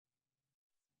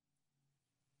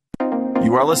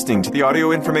You are listening to the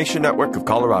Audio Information Network of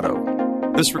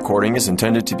Colorado. This recording is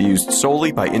intended to be used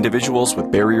solely by individuals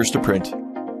with barriers to print.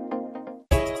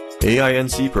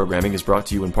 AINC programming is brought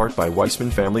to you in part by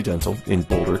Weissman Family Dental in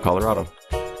Boulder, Colorado.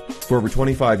 For over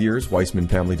 25 years, Weissman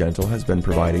Family Dental has been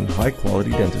providing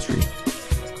high-quality dentistry.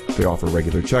 They offer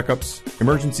regular checkups,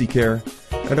 emergency care,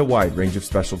 and a wide range of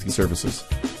specialty services.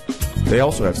 They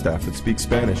also have staff that speak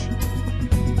Spanish.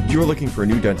 If you are looking for a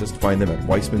new dentist, find them at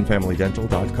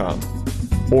weissmanfamilydental.com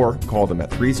or call them at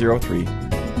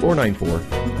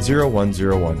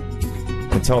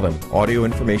 303-494-0101 and tell them Audio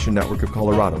Information Network of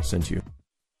Colorado sent you.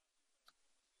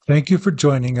 Thank you for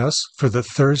joining us for the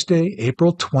Thursday,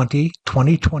 April 20,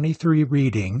 2023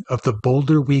 reading of the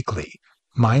Boulder Weekly.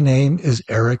 My name is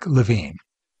Eric Levine.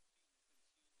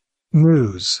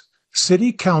 News.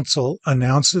 City Council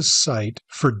announces site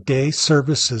for Day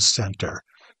Services Center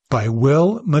by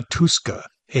Will Matuska,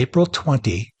 April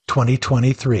 20,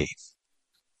 2023.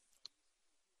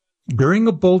 During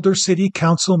a Boulder City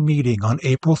Council meeting on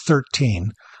April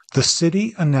 13, the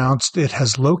city announced it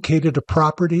has located a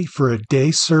property for a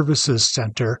day services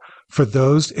center for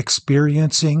those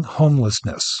experiencing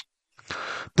homelessness.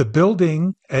 The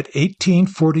building at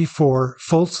 1844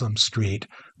 Folsom Street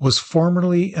was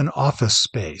formerly an office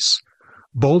space.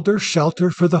 Boulder Shelter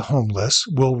for the Homeless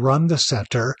will run the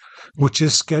center, which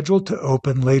is scheduled to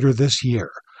open later this year,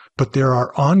 but there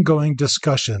are ongoing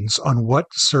discussions on what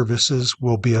services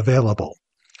will be available.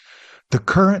 The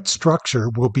current structure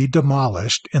will be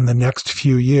demolished in the next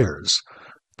few years.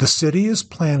 The city is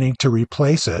planning to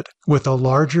replace it with a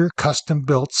larger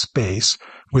custom-built space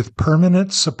with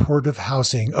permanent supportive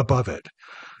housing above it.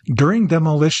 During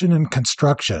demolition and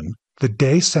construction, the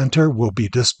day center will be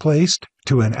displaced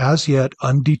to an as-yet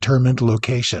undetermined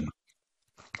location.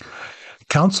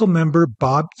 Councilmember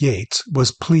Bob Yates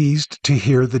was pleased to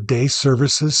hear the Day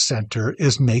Services Center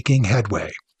is making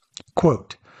headway.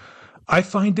 Quote, "I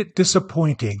find it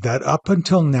disappointing that up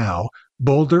until now,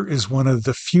 Boulder is one of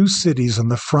the few cities on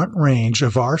the Front Range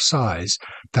of our size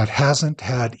that hasn't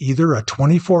had either a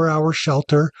 24-hour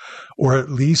shelter or at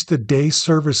least a day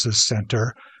services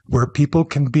center where people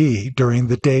can be during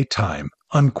the daytime,"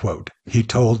 unquote, he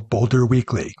told Boulder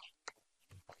Weekly.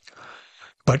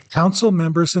 But council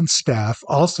members and staff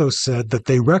also said that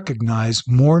they recognize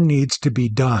more needs to be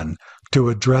done to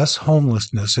address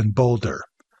homelessness in Boulder.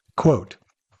 Quote,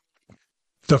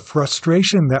 "The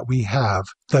frustration that we have,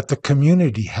 that the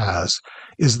community has,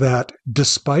 is that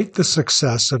despite the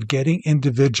success of getting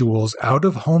individuals out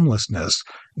of homelessness,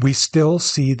 we still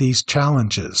see these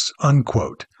challenges,"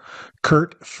 unquote,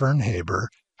 Kurt Fernhaber,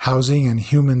 Housing and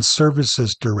Human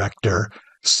Services Director,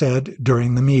 said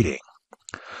during the meeting.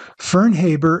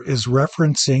 Fernhaber is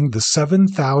referencing the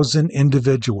 7,000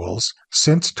 individuals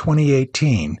since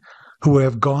 2018 who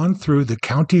have gone through the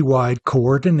countywide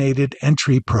Coordinated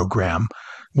Entry Program,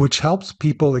 which helps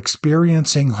people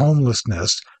experiencing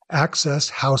homelessness access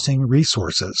housing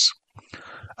resources.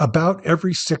 About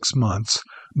every 6 months,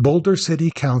 Boulder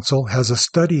City Council has a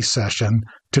study session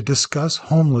to discuss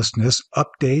homelessness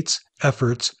updates,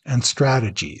 efforts, and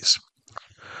strategies.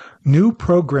 New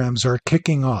programs are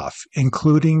kicking off,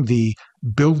 including the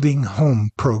Building Home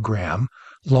program,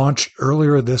 launched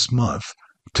earlier this month,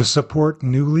 to support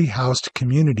newly housed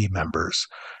community members,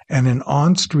 and an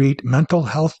on-street mental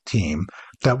health team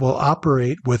that will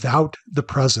operate without the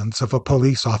presence of a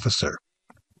police officer.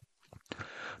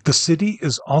 The city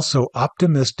is also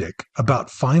optimistic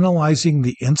about finalizing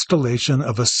the installation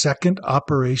of a second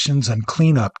operations and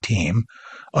cleanup team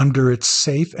under its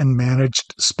Safe and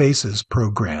Managed Spaces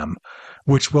program,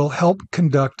 which will help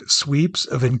conduct sweeps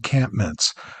of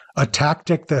encampments, a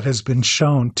tactic that has been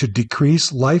shown to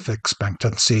decrease life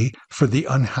expectancy for the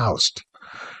unhoused.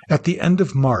 At the end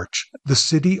of March, the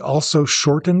city also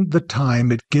shortened the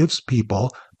time it gives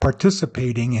people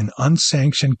participating in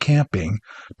unsanctioned camping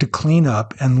to clean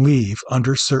up and leave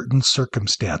under certain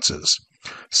circumstances.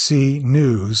 See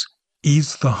News,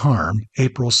 Ease the Harm,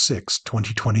 April 6,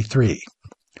 2023.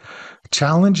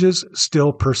 Challenges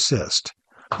still persist.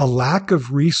 A lack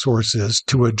of resources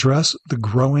to address the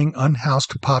growing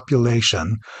unhoused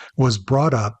population was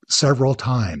brought up several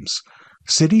times.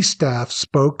 City staff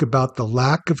spoke about the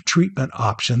lack of treatment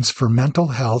options for mental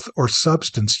health or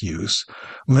substance use,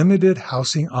 limited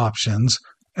housing options,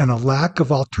 and a lack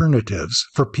of alternatives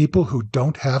for people who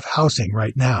don't have housing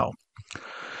right now.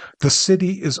 The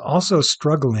city is also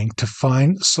struggling to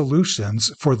find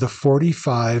solutions for the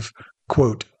 45,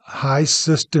 quote, high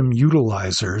system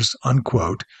utilizers,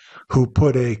 unquote, who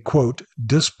put a, quote,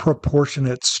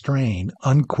 disproportionate strain,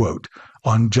 unquote,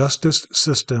 on justice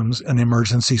systems and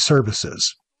emergency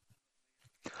services.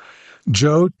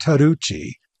 Joe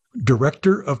Tarucci,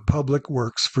 Director of Public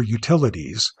Works for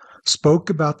Utilities, spoke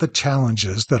about the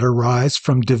challenges that arise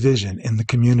from division in the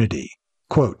community.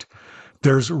 Quote,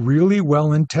 "There's really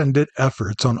well-intended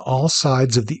efforts on all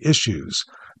sides of the issues,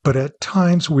 but at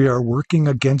times we are working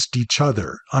against each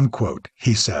other," unquote,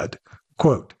 he said.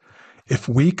 Quote, "If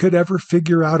we could ever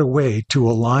figure out a way to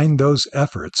align those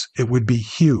efforts, it would be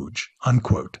huge,"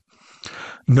 unquote.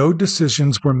 No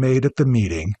decisions were made at the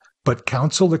meeting, but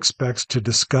Council expects to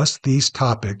discuss these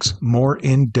topics more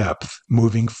in depth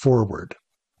moving forward.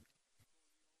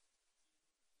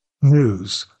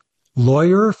 News.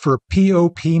 Lawyer for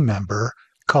POP member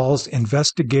calls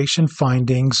investigation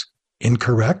findings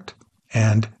incorrect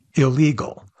and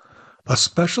illegal. A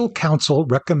special counsel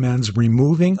recommends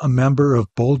removing a member of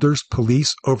Boulder's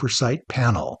police oversight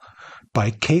panel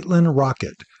by Caitlin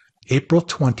Rocket, April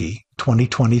 20,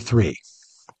 2023.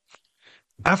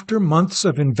 After months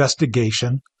of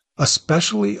investigation, a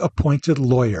specially appointed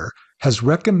lawyer has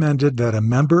recommended that a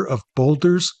member of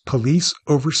Boulder's Police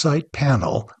Oversight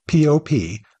Panel,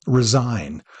 POP,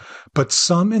 resign, but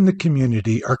some in the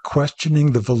community are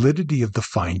questioning the validity of the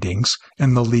findings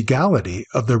and the legality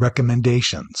of the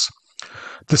recommendations.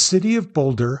 The City of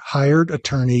Boulder hired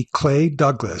attorney Clay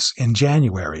Douglas in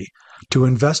January to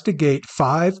investigate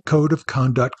 5 Code of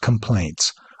Conduct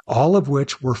complaints, all of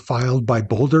which were filed by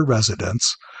Boulder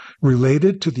residents,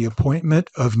 related to the appointment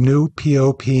of new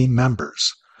POP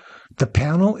members. The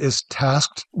panel is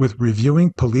tasked with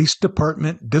reviewing police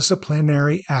department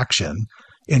disciplinary action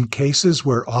in cases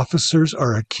where officers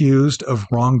are accused of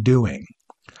wrongdoing.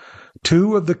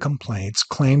 2 of the complaints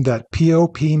claim that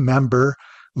POP member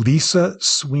Lisa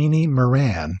Sweeney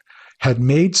Moran had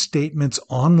made statements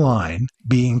online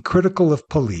being critical of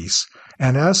police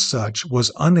and as such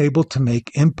was unable to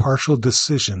make impartial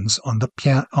decisions on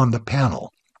the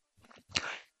panel.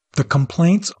 The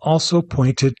complaints also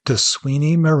pointed to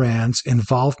Sweeney Moran's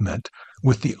involvement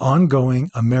with the ongoing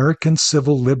American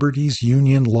Civil Liberties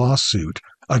Union lawsuit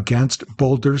against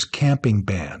Boulder's camping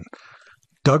ban.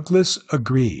 Douglas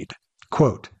agreed,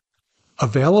 quote,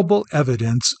 "Available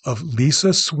evidence of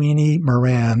Lisa Sweeney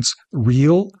Moran's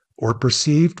real or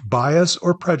perceived bias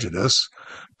or prejudice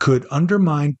could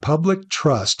undermine public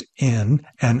trust in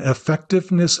and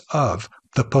effectiveness of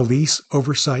the police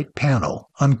oversight panel,"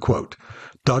 unquote,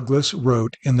 Douglas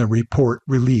wrote in the report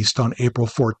released on April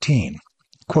 14.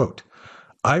 Quote,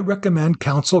 "I recommend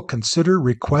Council consider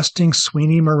requesting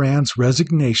Sweeney Moran's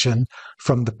resignation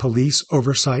from the police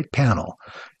oversight panel.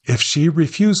 If she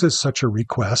refuses such a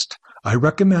request, I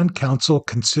recommend Council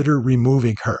consider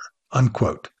removing her,"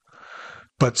 unquote.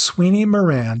 But Sweeney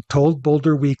Moran told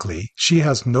Boulder Weekly she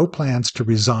has no plans to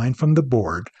resign from the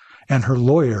board, and her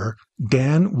lawyer,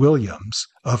 Dan Williams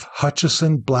of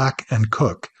Hutchison, Black &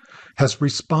 Cook, has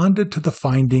responded to the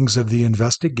findings of the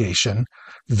investigation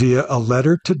via a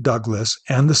letter to Douglas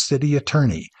and the city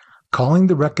attorney, calling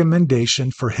the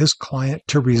recommendation for his client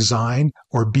to resign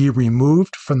or be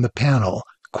removed from the panel,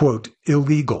 quote,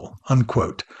 "illegal,"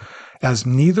 unquote, as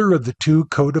neither of the 2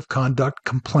 Code of Conduct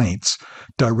complaints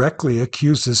directly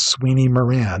accuses Sweeney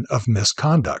Moran of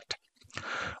misconduct.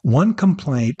 One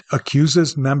complaint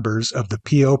accuses members of the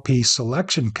POP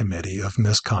Selection Committee of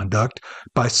misconduct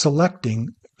by selecting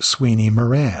Sweeney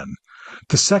Moran.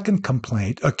 The second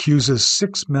complaint accuses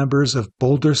 6 members of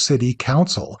Boulder City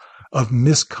Council of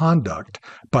misconduct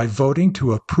by voting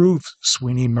to approve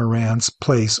Sweeney Moran's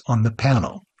place on the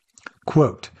panel.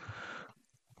 Quote,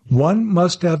 "One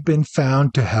must have been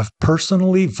found to have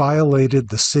personally violated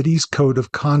the city's code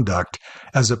of conduct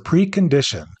as a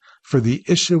precondition for the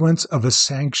issuance of a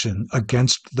sanction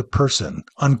against the person,"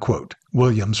 unquote,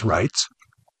 Williams writes.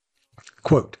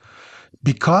 Quote,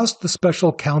 "Because the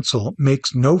special counsel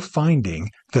makes no finding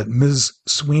that Ms.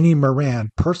 Sweeney Moran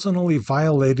personally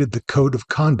violated the code of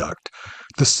conduct,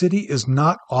 the city is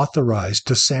not authorized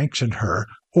to sanction her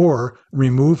or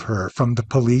remove her from the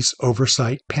police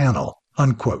oversight panel,"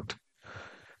 unquote.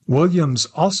 Williams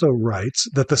also writes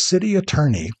that the city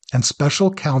attorney and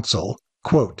special counsel,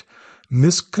 quote,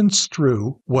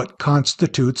 "misconstrue what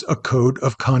constitutes a code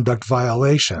of conduct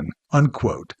violation,"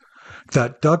 unquote,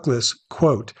 that Douglas,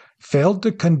 quote, "failed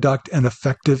to conduct an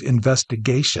effective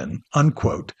investigation,"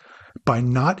 unquote, by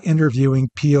not interviewing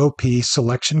POP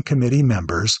Selection Committee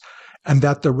members, and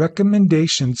that the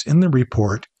recommendations in the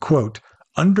report, quote,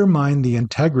 "undermine the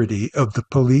integrity of the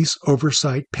police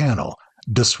oversight panel,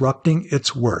 disrupting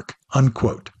its work,"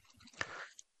 unquote.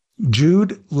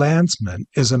 Jude Landsman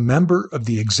is a member of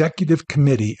the executive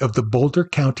committee of the Boulder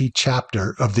County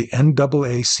chapter of the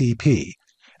NAACP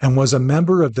and was a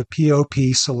member of the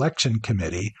POP Selection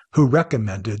Committee who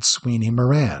recommended Sweeney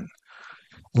Moran.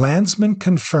 Landsman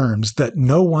confirms that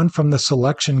no one from the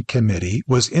selection committee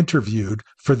was interviewed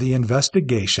for the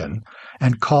investigation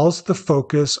and calls the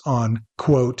focus on,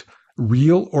 quote,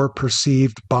 real or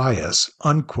perceived bias,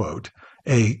 unquote,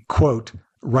 a, quote,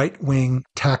 right-wing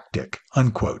tactic,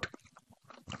 unquote.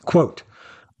 Quote,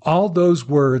 all those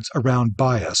words around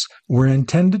bias were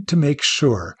intended to make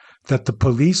sure that the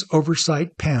police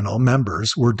oversight panel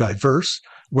members were diverse,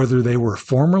 whether they were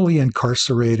formerly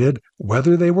incarcerated,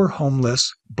 whether they were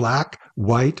homeless, black,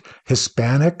 white,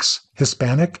 Hispanic,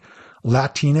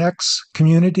 Latinx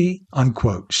community,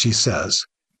 unquote, she says.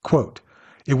 Quote,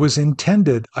 it was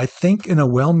intended, I think, in a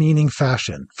well-meaning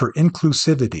fashion for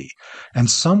inclusivity, and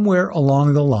somewhere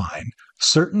along the line,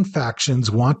 certain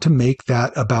factions want to make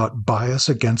that about bias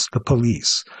against the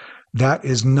police. That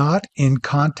is not in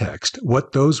context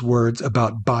what those words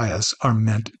about bias are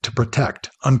meant to protect,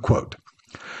 unquote.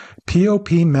 POP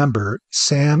member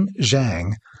Sam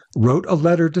Zhang wrote a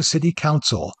letter to City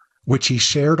Council, which he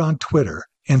shared on Twitter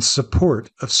in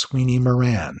support of Sweeney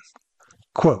Moran.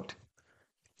 Quote,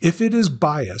 if it is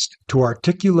biased to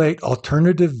articulate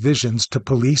alternative visions to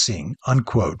policing,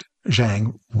 unquote,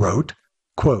 Zhang wrote,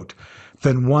 quote,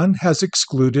 then one has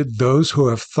excluded those who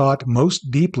have thought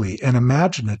most deeply and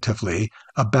imaginatively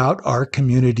about our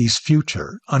community's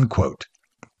future, unquote.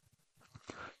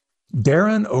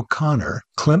 Darren O'Connor,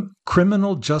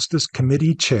 Criminal Justice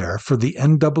Committee Chair for the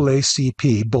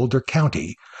NAACP Boulder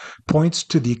County, points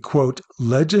to the, quote,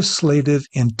 legislative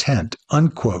intent,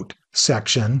 unquote,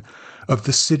 section of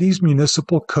the city's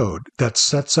municipal code that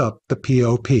sets up the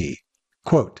POP.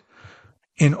 Quote,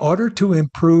 in order to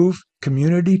improve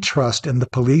community trust in the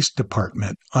police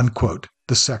department, unquote,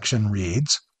 the section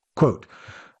reads, quote,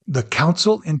 the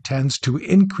council intends to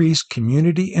increase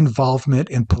community involvement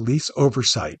in police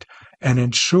oversight and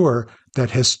ensure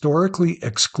that historically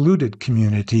excluded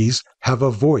communities have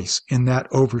a voice in that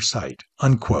oversight,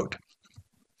 unquote.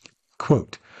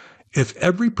 Quote, if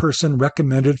every person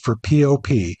recommended for POP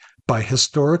by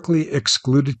historically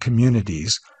excluded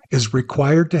communities is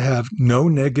required to have no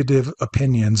negative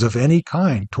opinions of any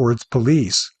kind towards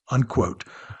police, unquote,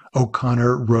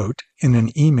 O'Connor wrote in an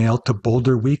email to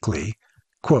Boulder Weekly,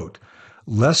 quote,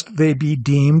 lest they be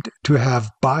deemed to have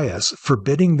bias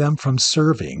forbidding them from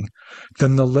serving,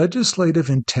 then the legislative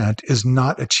intent is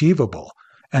not achievable,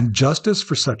 and justice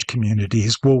for such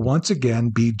communities will once again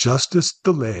be justice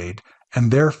delayed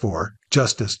and therefore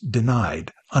justice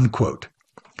denied, unquote.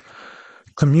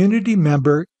 Community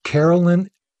member Carolyn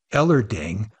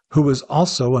Ellerding, who is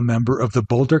also a member of the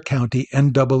Boulder County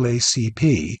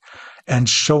NAACP and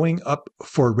showing up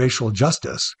for racial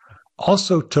justice,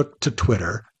 also took to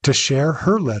Twitter to share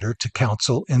her letter to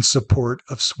council in support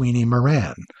of Sweeney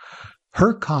Moran.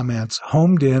 Her comments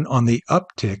homed in on the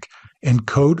uptick in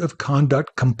code of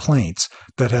conduct complaints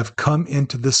that have come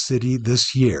into the city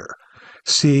this year.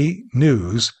 See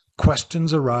News,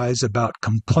 questions arise about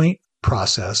complaint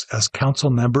process as council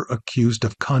member accused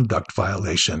of conduct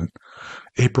violation,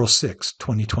 April 6,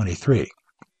 2023.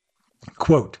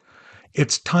 Quote,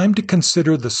 it's time to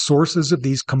consider the sources of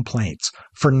these complaints,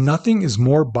 for nothing is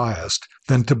more biased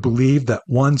than to believe that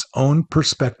one's own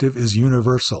perspective is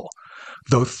universal,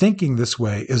 though thinking this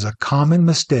way is a common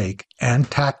mistake and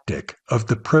tactic of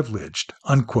the privileged,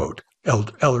 unquote,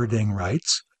 Ellerding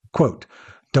writes. Quote,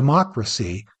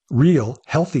 democracy, real,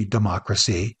 healthy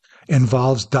democracy,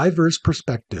 involves diverse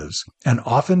perspectives and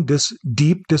often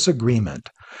deep disagreement,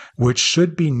 which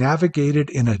should be navigated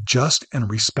in a just and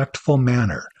respectful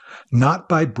manner, not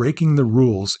by breaking the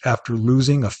rules after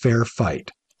losing a fair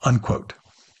fight, unquote.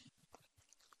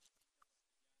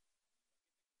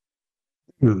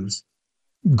 News.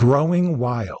 Growing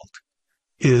wild.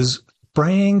 Is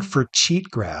spraying for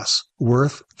cheatgrass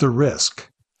worth the risk?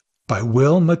 By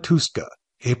Will Matuska,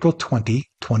 April 20,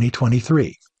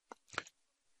 2023.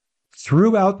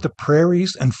 Throughout the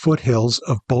prairies and foothills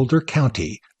of Boulder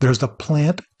County, there's a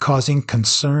plant causing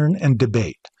concern and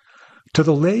debate. To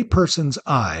the layperson's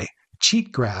eye,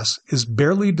 cheatgrass is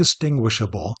barely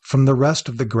distinguishable from the rest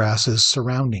of the grasses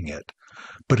surrounding it,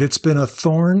 but it's been a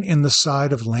thorn in the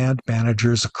side of land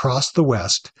managers across the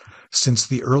West since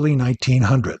the early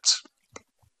 1900s.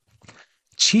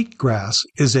 Cheatgrass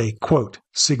is a, quote,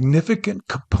 significant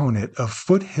component of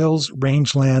foothills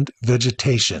rangeland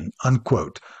vegetation,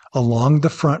 unquote, along the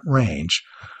Front Range,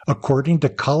 according to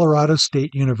Colorado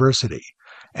State University,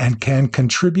 and can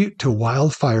contribute to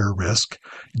wildfire risk,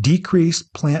 decrease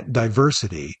plant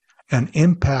diversity, and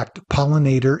impact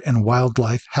pollinator and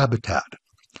wildlife habitat.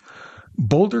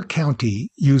 Boulder County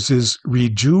uses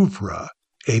Rejuvra,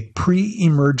 a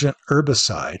pre-emergent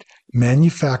herbicide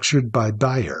manufactured by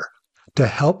Bayer, to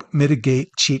help mitigate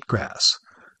cheatgrass.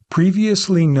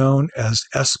 Previously known as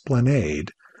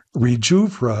Esplanade,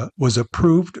 Rejuva was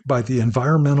approved by the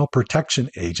Environmental Protection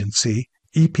Agency,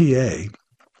 EPA,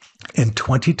 in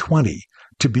 2020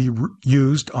 to be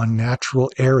used on natural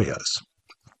areas.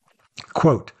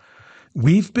 Quote,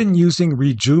 "We've been using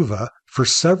Rejuva for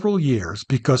several years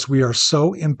because we are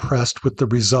so impressed with the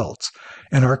results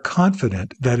and are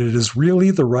confident that it is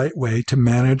really the right way to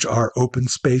manage our open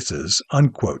spaces,"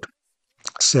 unquote,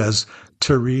 says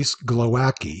Therese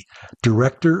Glowacki,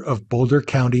 director of Boulder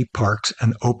County Parks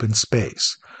and Open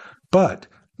Space. But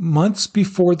months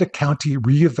before the county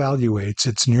reevaluates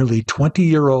its nearly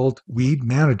 20-year-old weed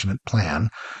management plan,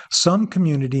 some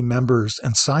community members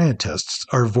and scientists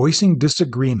are voicing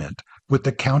disagreement with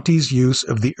the county's use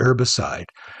of the herbicide,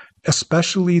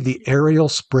 especially the aerial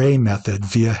spray method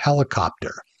via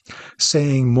helicopter,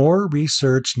 saying more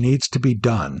research needs to be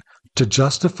done to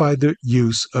justify the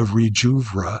use of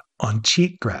Rejuva on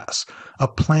cheatgrass, a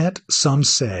plant some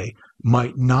say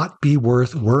might not be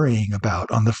worth worrying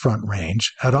about on the Front Range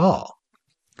at all.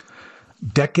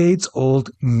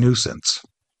 Decades-old nuisance.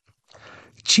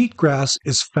 Cheatgrass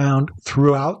is found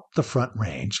throughout the Front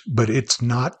Range, but it's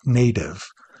not native.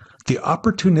 The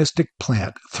opportunistic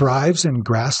plant thrives in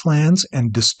grasslands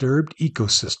and disturbed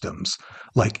ecosystems,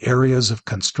 like areas of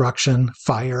construction,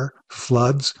 fire,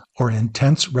 floods, or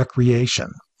intense recreation,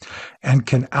 and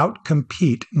can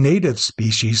outcompete native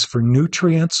species for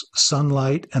nutrients,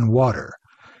 sunlight, and water.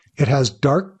 It has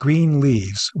dark green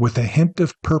leaves with a hint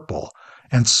of purple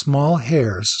and small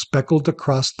hairs speckled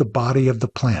across the body of the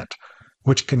plant,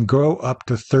 which can grow up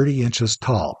to 30 inches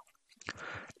tall.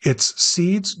 Its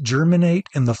seeds germinate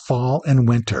in the fall and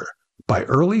winter. By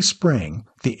early spring,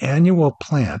 the annual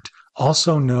plant,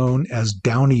 also known as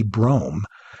downy brome,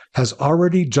 has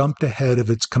already jumped ahead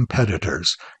of its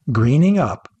competitors, greening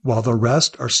up while the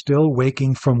rest are still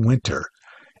waking from winter.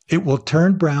 It will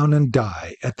turn brown and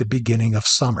die at the beginning of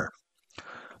summer.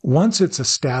 Once it's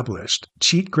established,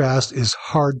 cheatgrass is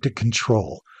hard to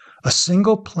control. A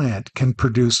single plant can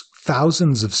produce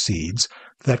thousands of seeds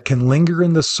that can linger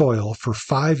in the soil for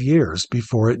 5 years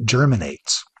before it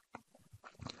germinates.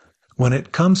 When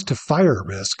it comes to fire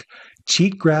risk,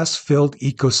 cheatgrass-filled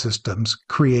ecosystems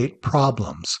create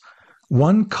problems.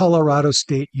 One Colorado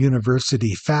State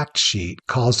University fact sheet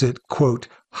calls it, quote,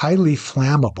 highly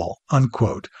flammable,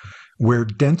 unquote, where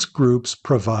dense groups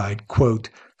provide, quote,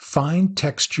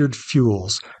 fine-textured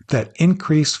fuels that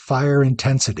increase fire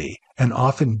intensity and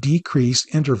often decrease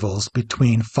intervals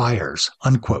between fires,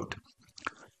 unquote.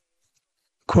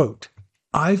 Quote,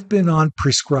 "I've been on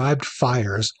prescribed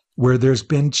fires where there's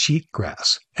been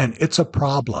cheatgrass, and it's a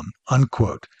problem,"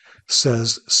 unquote,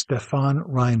 says Stefan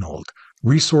Reinold,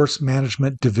 Resource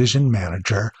Management Division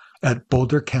Manager at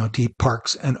Boulder County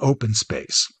Parks and Open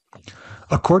Space.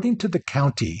 According to the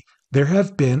county, there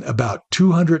have been about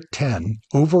 210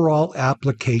 overall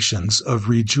applications of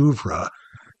Rejuva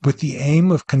with the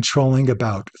aim of controlling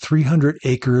about 300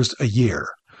 acres a year.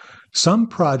 Some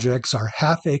projects are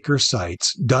half-acre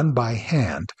sites done by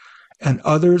hand, and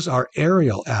others are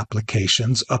aerial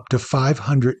applications up to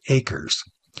 500 acres.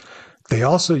 They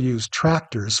also use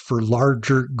tractors for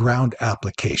larger ground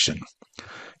application.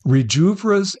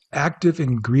 Rejuva's active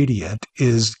ingredient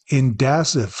is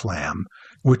indaziflam,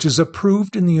 which is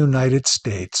approved in the United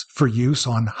States for use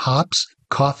on hops,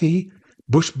 coffee,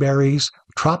 bushberries,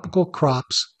 tropical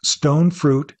crops, stone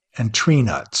fruit, and tree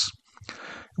nuts.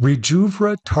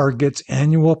 Rejuva targets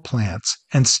annual plants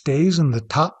and stays in the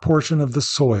top portion of the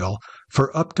soil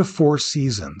for up to 4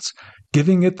 seasons,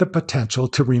 giving it the potential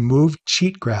to remove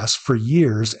cheatgrass for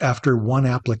years after one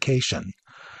application.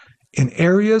 In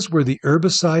areas where the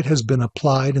herbicide has been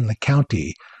applied in the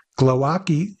county,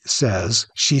 Glowacki says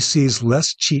she sees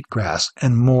less cheatgrass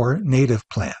and more native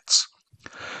plants.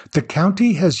 The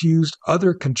county has used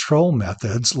other control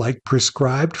methods like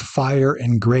prescribed fire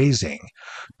and grazing,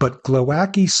 but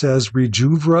Glowacki says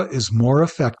Rejuva is more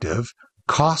effective,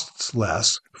 costs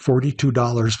less,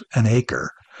 $42 an acre,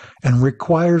 and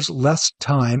requires less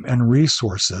time and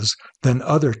resources than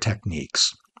other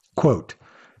techniques. Quote,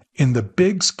 "In the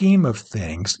big scheme of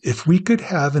things, if we could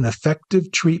have an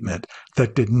effective treatment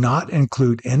that did not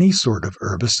include any sort of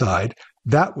herbicide,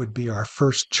 that would be our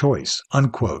first choice,"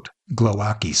 unquote,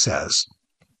 Glowacki says.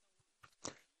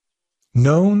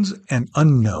 Knowns and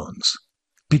unknowns.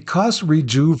 Because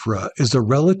Rejuva is a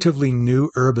relatively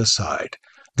new herbicide,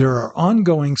 there are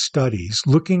ongoing studies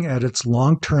looking at its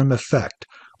long-term effect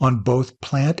on both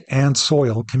plant and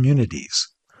soil communities.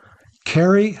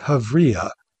 Carrie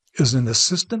Havria is an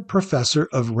assistant professor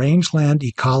of rangeland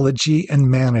ecology and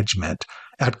management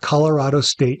at Colorado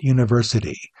State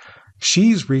University.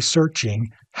 She's researching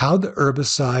how the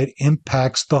herbicide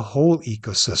impacts the whole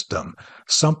ecosystem,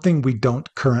 something we don't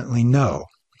currently know.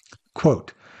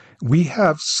 Quote, "We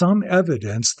have some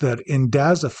evidence that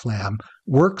indaziflam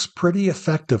works pretty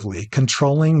effectively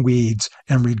controlling weeds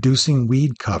and reducing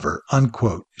weed cover,"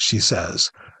 unquote, she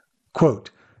says. Quote,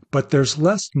 "But there's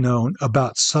less known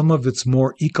about some of its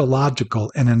more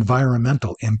ecological and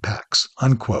environmental impacts,"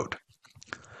 unquote.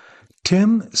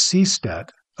 Tim Seestedt,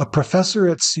 a professor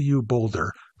at CU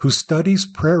Boulder who studies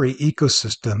prairie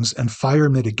ecosystems and fire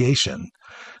mitigation,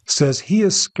 says he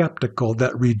is skeptical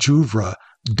that Rejuvra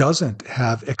doesn't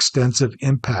have extensive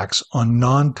impacts on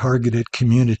non-targeted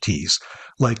communities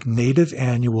like native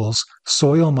annuals,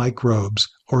 soil microbes,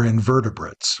 or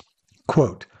invertebrates.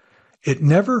 Quote, "It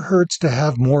never hurts to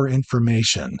have more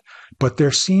information, but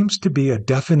there seems to be a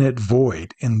definite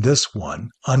void in this one,"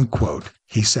 unquote,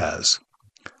 he says.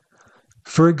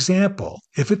 For example,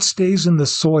 if it stays in the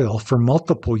soil for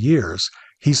multiple years,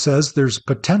 he says there's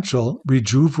potential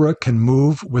Rejuvra can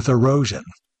move with erosion.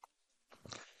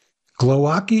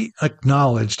 Glowacki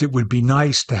acknowledged it would be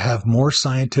nice to have more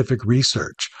scientific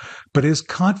research, but is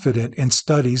confident in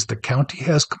studies the county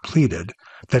has completed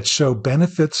that show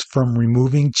benefits from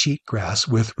removing cheatgrass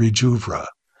with Rejuvra.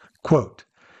 Quote,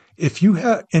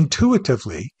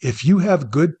 Intuitively, if you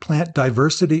have good plant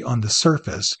diversity on the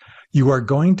surface, you are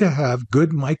going to have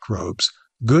good microbes,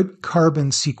 good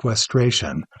carbon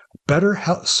sequestration, better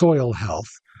soil health,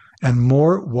 and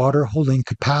more water-holding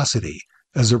capacity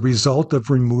as a result of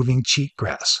removing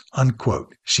cheatgrass,"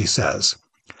 unquote, she says.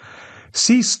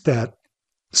 Seestedt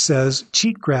says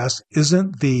cheatgrass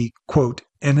isn't the, quote,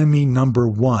 "enemy number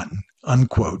one,"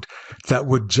 unquote, that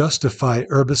would justify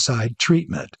herbicide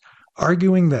treatment,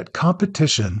 arguing that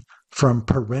competition from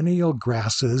perennial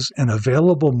grasses and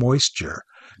available moisture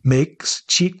makes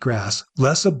cheatgrass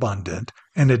less abundant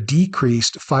and a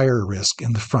decreased fire risk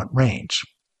in the Front Range.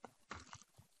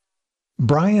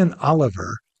 Brian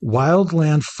Oliver,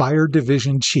 Wildland Fire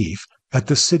Division Chief at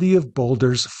the City of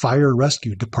Boulder's Fire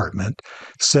Rescue Department,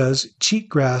 says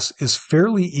cheatgrass is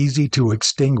fairly easy to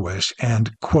extinguish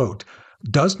and, quote,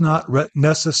 "does not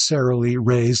necessarily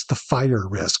raise the fire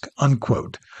risk,"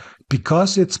 unquote,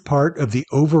 because it's part of the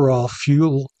overall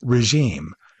fuel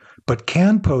regime, but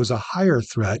can pose a higher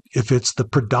threat if it's the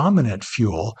predominant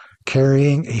fuel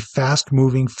carrying a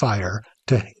fast-moving fire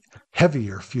to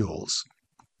heavier fuels.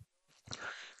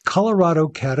 Colorado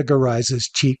categorizes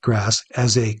cheatgrass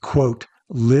as a, quote,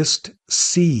 "list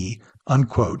C,"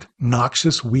 unquote,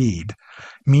 noxious weed,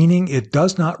 meaning it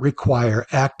does not require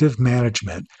active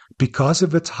management because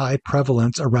of its high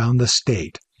prevalence around the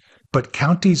state, but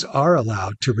counties are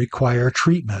allowed to require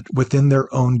treatment within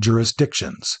their own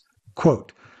jurisdictions.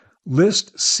 Quote,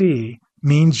 "List C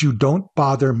means you don't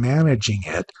bother managing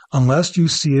it unless you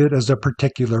see it as a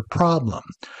particular problem.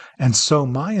 And so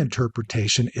my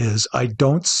interpretation is I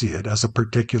don't see it as a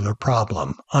particular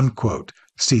problem," unquote,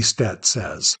 Seestedt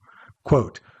says.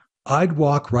 Quote, "I'd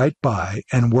walk right by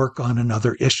and work on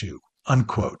another issue,"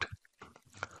 unquote.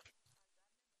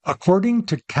 According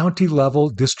to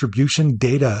county-level distribution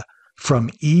data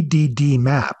from EDD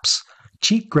Maps,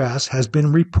 cheatgrass has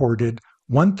been reported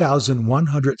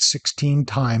 1,116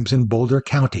 times in Boulder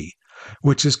County,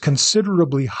 which is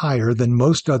considerably higher than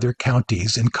most other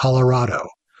counties in Colorado.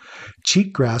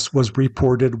 Cheatgrass was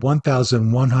reported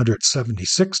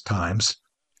 1,176 times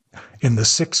in the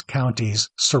 6 counties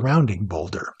surrounding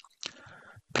Boulder.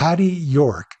 Patty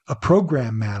York, a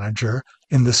program manager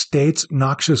in the state's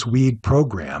noxious weed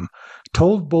program,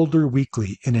 told Boulder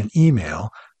Weekly in an email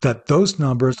that those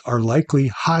numbers are likely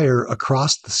higher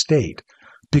across the state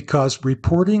because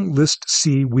reporting List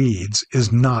C weeds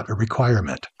is not a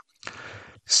requirement.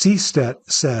 Seestedt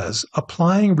says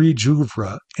applying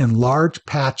Rejuvra in large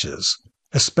patches,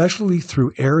 especially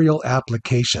through aerial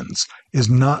applications, is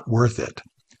not worth it.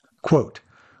 Quote,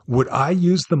 "Would I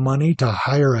use the money to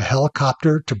hire a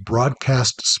helicopter to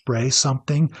broadcast spray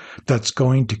something that's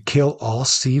going to kill all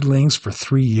seedlings for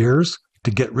 3 years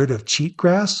to get rid of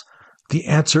cheatgrass? The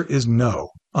answer is no,"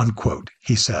 unquote,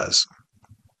 he says.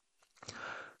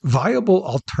 Viable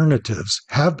alternatives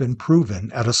have been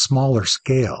proven at a smaller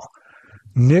scale.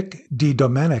 Nick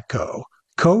DiDomenico,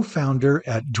 co-founder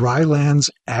at Drylands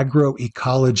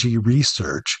Agroecology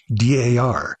Research,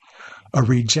 DAR, a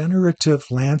regenerative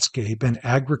landscape and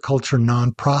agriculture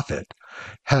nonprofit,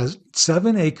 has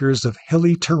 7 acres of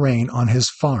hilly terrain on his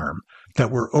farm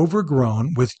that were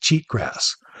overgrown with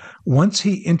cheatgrass. Once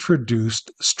he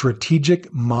introduced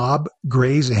strategic mob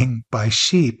grazing by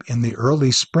sheep in the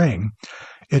early spring,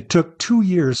 it took 2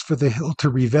 years for the hill to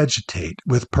revegetate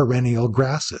with perennial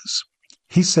grasses.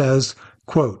 He says,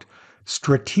 quote,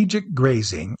 strategic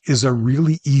grazing is a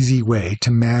really easy way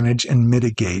to manage and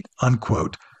mitigate,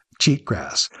 unquote,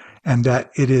 cheatgrass, and that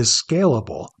it is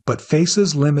scalable but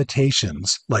faces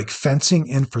limitations like fencing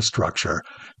infrastructure,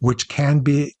 which can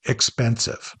be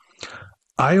expensive.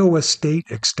 Iowa State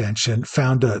Extension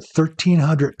found a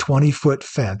 1,320-foot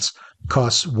fence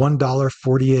costs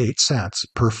 $1.48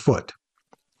 per foot.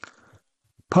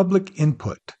 Public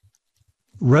input.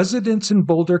 Residents in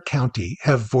Boulder County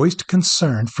have voiced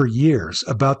concern for years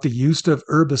about the use of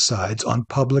herbicides on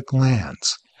public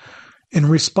lands. In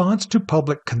response to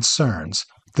public concerns,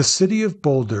 the city of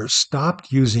Boulder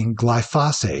stopped using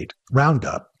glyphosate,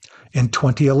 Roundup, in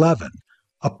 2011,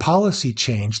 a policy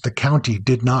change the county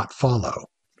did not follow.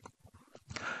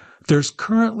 There's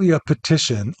currently a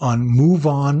petition on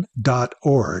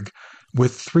moveon.org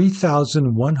with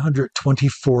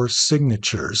 3,124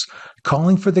 signatures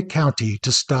calling for the county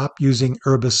to stop using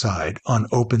herbicide on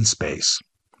open space.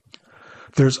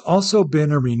 There's also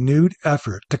been a renewed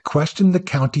effort to question the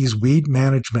county's weed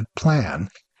management plan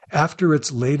after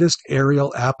its latest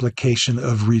aerial application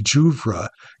of Rejuvra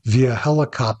via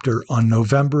helicopter on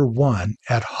November 1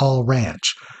 at Hall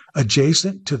Ranch,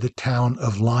 adjacent to the town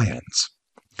of Lyons.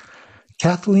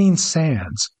 Kathleen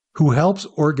Sands, who helps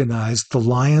organize the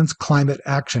Lyons Climate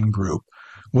Action Group,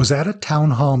 was at a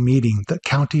town hall meeting the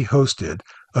county hosted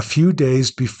a few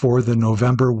days before the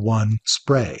November 1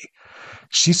 spray.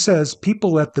 She says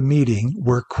people at the meeting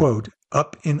were, quote,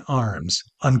 up in arms,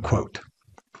 unquote.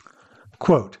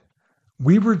 Quote,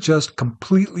 we were just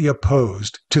completely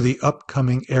opposed to the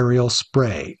upcoming aerial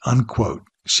spray, unquote,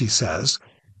 she says,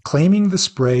 claiming the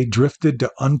spray drifted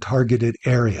to untargeted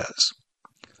areas.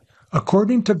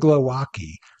 According to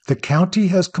Glowacki, the county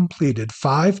has completed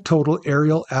 5 total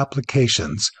aerial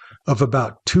applications of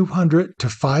about 200 to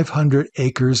 500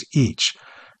 acres each.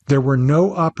 There were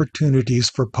no opportunities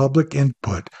for public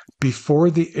input before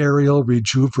the aerial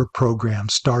Rejuvra program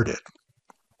started.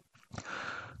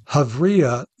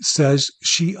 Havria says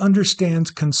she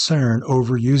understands concern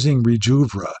over using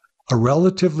Rejuvra, a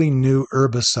relatively new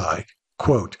herbicide,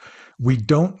 quote, we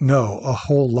don't know a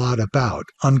whole lot about,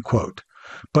 unquote,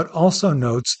 but also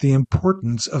notes the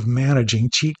importance of managing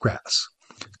cheatgrass.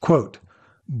 Quote,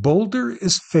 Boulder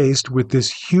is faced with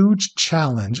this huge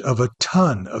challenge of a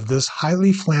ton of this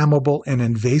highly flammable and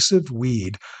invasive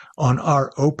weed on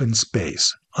our open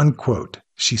space, unquote,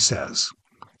 she says.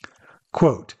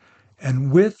 Quote,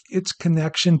 and with its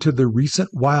connection to the recent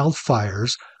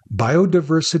wildfires,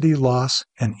 biodiversity loss,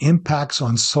 and impacts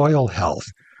on soil health,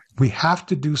 we have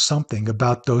to do something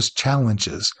about those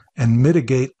challenges and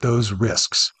mitigate those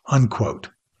risks, unquote.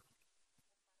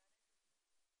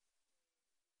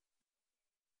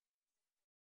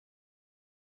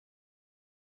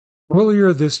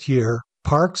 Earlier this year,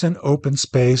 Parks and Open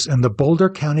Space and the Boulder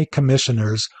County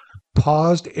Commissioners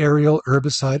paused aerial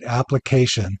herbicide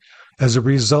application as a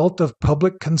result of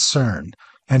public concern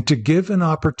and to give an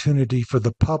opportunity for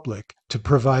the public to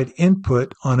provide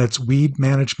input on its weed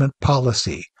management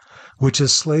policy, which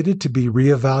is slated to be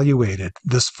reevaluated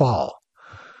this fall.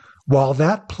 While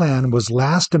that plan was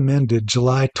last amended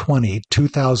July 20,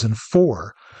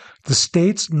 2004, the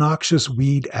state's Noxious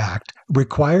Weed Act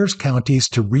requires counties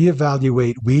to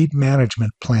reevaluate weed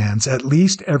management plans at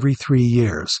least every 3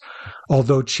 years,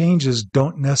 although changes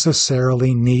don't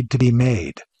necessarily need to be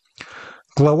made.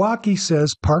 Glowacki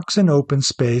says Parks and Open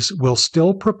Space will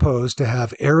still propose to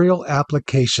have aerial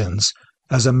applications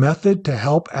as a method to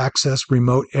help access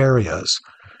remote areas,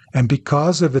 and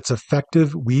because of its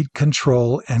effective weed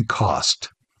control and cost.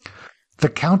 The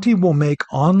county will make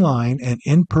online and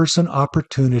in-person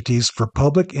opportunities for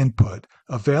public input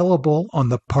available on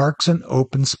the Parks and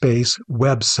Open Space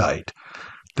website.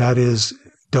 That is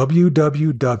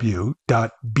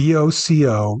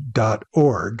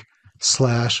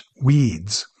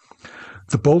www.boco.org/weeds.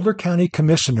 The Boulder County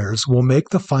Commissioners will make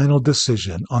the final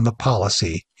decision on the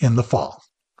policy in the fall.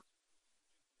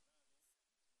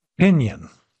 Opinion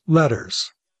Letters.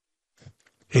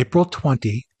 April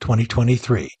 20,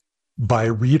 2023. By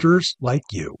readers like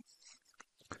you.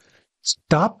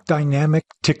 Stop dynamic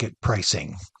ticket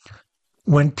pricing.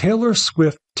 When Taylor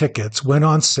Swift tickets went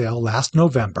on sale last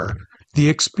November, the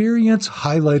experience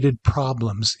highlighted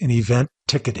problems in event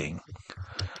ticketing.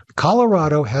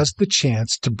 Colorado has the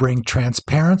chance to bring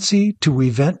transparency to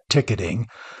event ticketing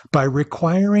by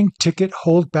requiring ticket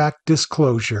holdback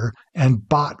disclosure and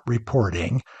bot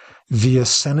reporting via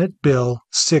Senate Bill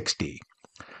 60.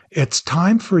 It's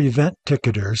time for event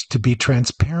ticketers to be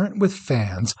transparent with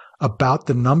fans about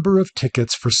the number of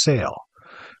tickets for sale.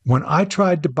 When I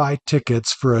tried to buy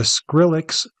tickets for a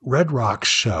Skrillex Red Rocks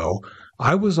show,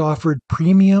 I was offered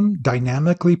premium,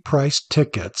 dynamically priced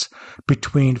tickets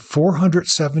between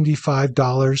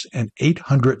 $475 and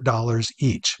 $800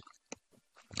 each.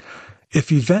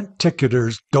 If event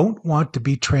ticketers don't want to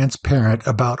be transparent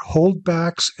about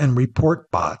holdbacks and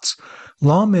report bots,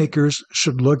 lawmakers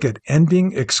should look at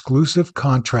ending exclusive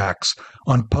contracts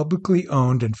on publicly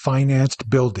owned and financed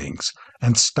buildings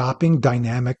and stopping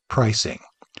dynamic pricing.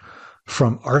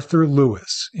 From Arthur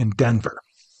Lewis in Denver.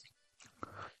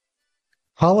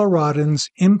 Coloradans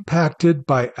impacted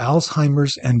by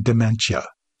Alzheimer's and dementia.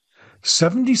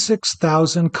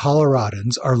 76,000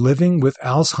 Coloradans are living with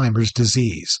Alzheimer's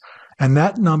disease, and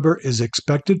that number is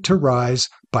expected to rise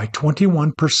by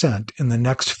 21% in the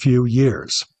next few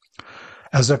years.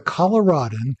 As a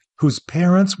Coloradan whose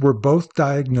parents were both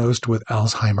diagnosed with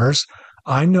Alzheimer's,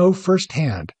 I know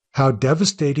firsthand how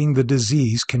devastating the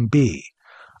disease can be.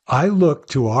 I look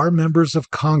to our members of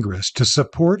Congress to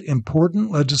support important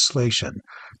legislation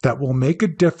that will make a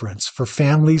difference for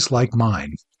families like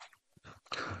mine.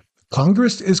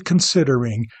 Congress is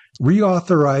considering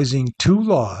reauthorizing 2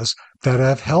 laws that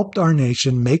have helped our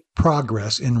nation make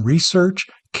progress in research,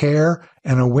 care,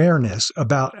 and awareness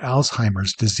about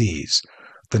Alzheimer's disease: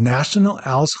 the National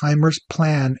Alzheimer's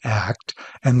Plan Act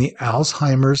and the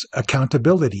Alzheimer's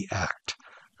Accountability Act.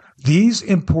 These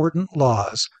important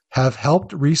laws have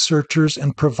helped researchers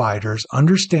and providers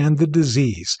understand the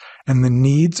disease and the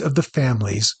needs of the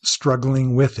families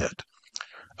struggling with it.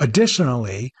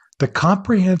 Additionally, the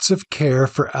Comprehensive Care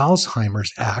for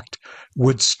Alzheimer's Act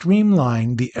would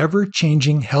streamline the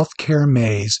ever-changing healthcare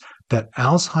maze that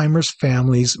Alzheimer's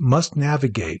families must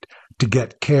navigate to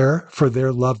get care for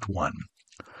their loved one.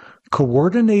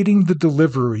 Coordinating the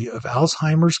delivery of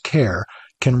Alzheimer's care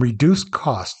can reduce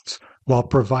costs while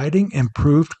providing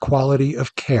improved quality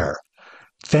of care.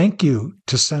 Thank you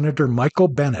to Senator Michael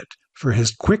Bennet for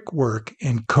his quick work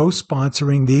in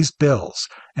co-sponsoring these bills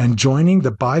and joining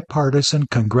the bipartisan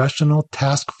Congressional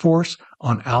Task Force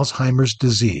on Alzheimer's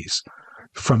Disease.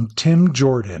 From Tim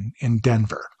Jordan in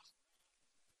Denver.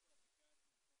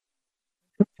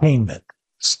 Entertainment,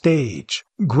 stage,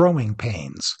 growing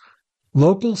pains.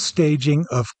 Local staging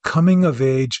of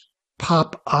coming-of-age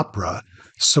pop opera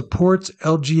supports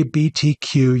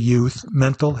LGBTQ youth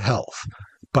mental health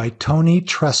by Tony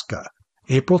Tresca,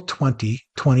 April 20,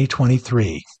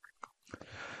 2023.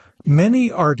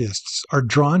 Many artists are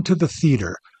drawn to the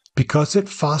theater because it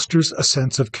fosters a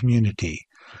sense of community.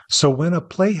 So when a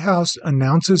playhouse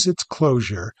announces its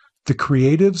closure, the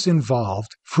creatives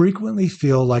involved frequently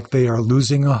feel like they are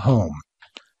losing a home.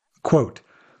 Quote,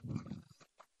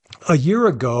 "A year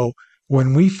ago,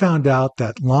 when we found out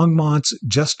that Longmont's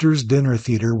Jester's Dinner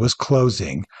Theater was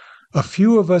closing, a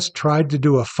few of us tried to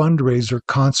do a fundraiser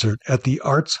concert at the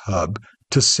Arts Hub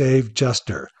to save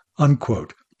Jester,"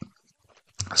 unquote,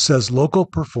 says local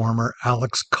performer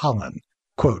Alex Cullen.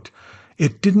 Quote,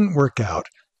 "It didn't work out,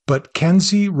 but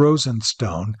Kenzie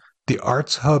Rosenstone, the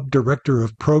Arts Hub director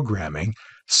of programming,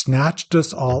 snatched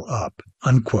us all up,"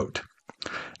 unquote.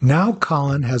 Now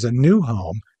Cullen has a new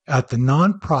home at the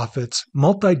nonprofit's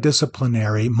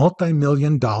multidisciplinary,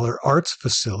 multi-million-dollar arts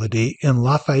facility in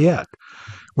Lafayette,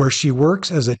 where she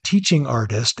works as a teaching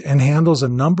artist and handles a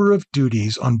number of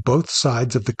duties on both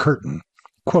sides of the curtain.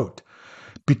 Quote,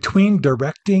 "Between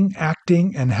directing,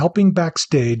 acting, and helping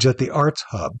backstage at the Arts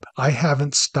Hub, I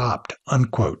haven't stopped,"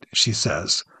 unquote, she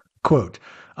says. Quote,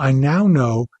 "I now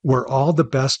know where all the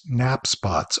best nap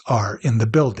spots are in the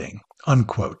building,"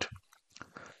 unquote.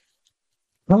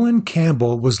 Helen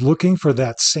Campbell was looking for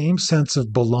that same sense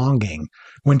of belonging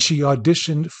when she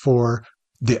auditioned for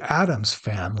The Addams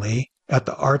Family at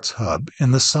the Arts Hub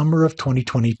in the summer of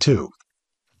 2022.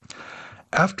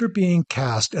 After being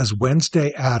cast as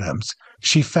Wednesday Addams,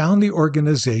 she found the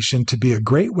organization to be a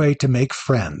great way to make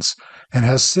friends and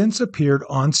has since appeared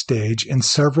on stage in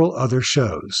several other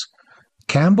shows.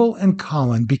 Campbell and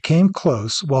Colin became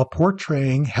close while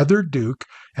portraying Heather Duke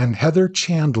and Heather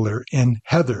Chandler in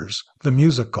Heathers, the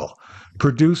musical,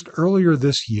 produced earlier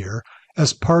this year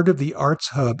as part of the Arts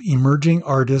Hub Emerging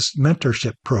Artists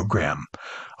Mentorship Program,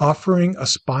 offering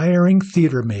aspiring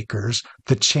theater makers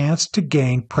the chance to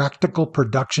gain practical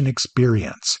production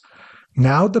experience.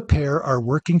 Now the pair are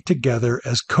working together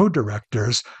as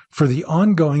co-directors for the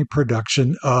ongoing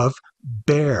production of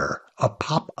Bear, a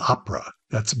pop opera,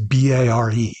 that's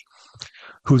B-A-R-E,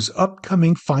 whose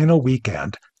upcoming final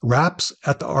weekend wraps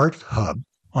at the Art Hub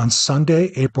on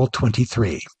Sunday, April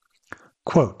 23.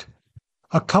 Quote,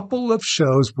 "A couple of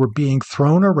shows were being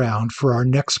thrown around for our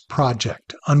next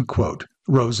project," unquote,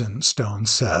 Rosenstone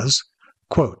says.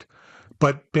 Quote,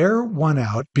 "But Bear won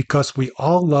out because we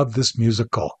all love this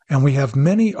musical, and we have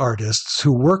many artists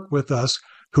who work with us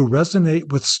who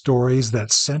resonate with stories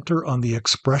that center on the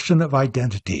expression of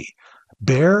identity.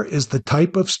 Bear is the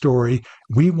type of story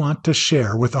we want to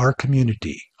share with our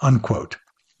community, unquote.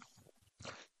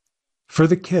 For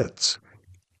the kids,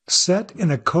 set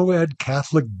in a co-ed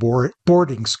Catholic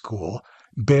boarding school,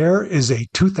 Bear is a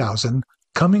 2000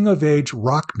 coming-of-age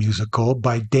rock musical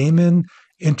by Damon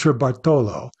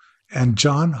Intrabartolo and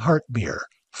John Hartmere,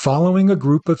 following a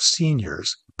group of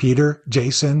seniors, Peter,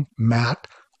 Jason, Matt,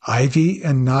 Ivy,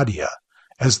 and Nadia,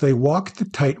 as they walk the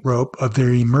tightrope of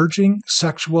their emerging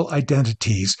sexual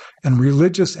identities and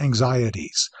religious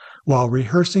anxieties while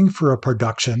rehearsing for a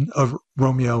production of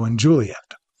Romeo and Juliet.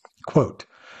 Quote,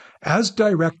 "As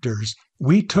directors,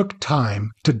 we took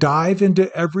time to dive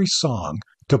into every song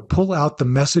to pull out the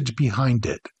message behind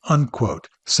it," unquote,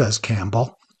 says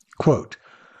Campbell. Quote,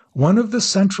 "One of the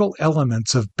central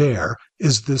elements of Bear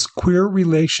is this queer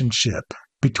relationship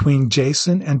between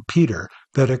Jason and Peter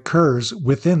that occurs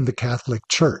within the Catholic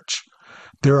Church.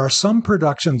 There are some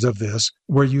productions of this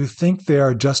where you think they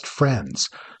are just friends,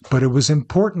 but it was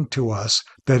important to us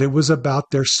that it was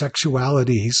about their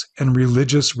sexualities and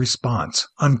religious response,"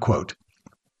 unquote.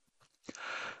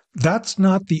 That's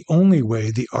not the only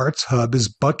way the Arts Hub is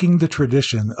bucking the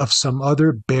tradition of some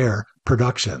other Bear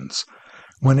productions.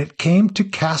 When it came to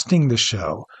casting the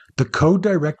show, the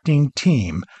co-directing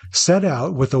team set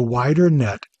out with a wider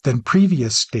net than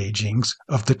previous stagings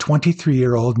of the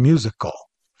 23-year-old musical.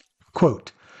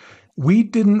 Quote, "We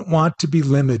didn't want to be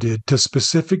limited to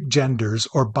specific genders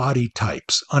or body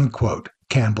types," unquote,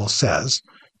 Campbell says.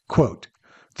 Quote,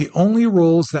 "The only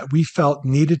roles that we felt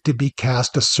needed to be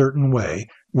cast a certain way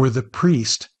were the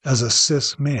priest as a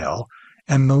cis male,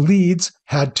 and the leads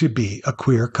had to be a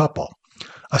queer couple.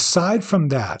 Aside from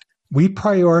that, we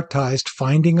prioritized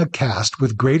finding a cast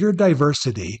with greater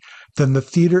diversity than the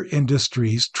theater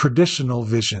industry's traditional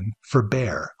vision for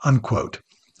Bear," unquote.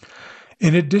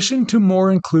 In addition to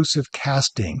more inclusive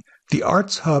casting, the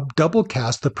Arts Hub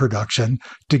double-cast the production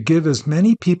to give as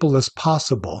many people as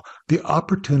possible the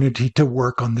opportunity to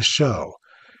work on the show.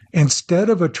 Instead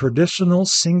of a traditional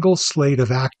single slate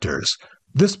of actors,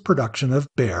 this production of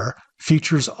Bear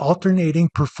features alternating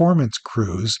performance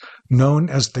crews known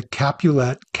as the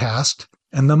Capulet cast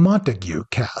and the Montague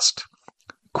cast.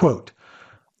 Quote,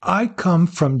 "I come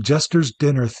from Jester's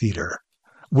Dinner Theater,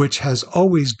 which has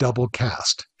always double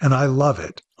cast, and I love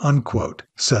it," unquote,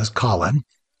 says Colin.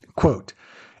 Quote,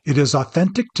 "It is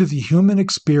authentic to the human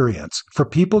experience for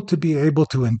people to be able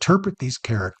to interpret these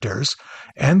characters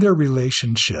and their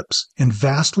relationships in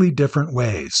vastly different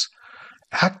ways.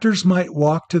 Actors might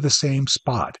walk to the same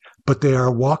spot, but they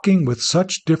are walking with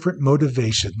such different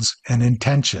motivations and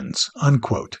intentions,"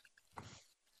 unquote.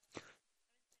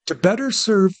 To better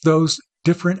serve those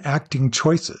different acting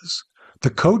choices, the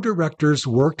co-directors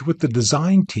worked with the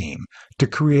design team to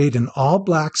create an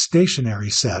all-black stationery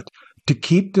set to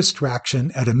keep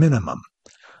distraction at a minimum.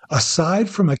 Aside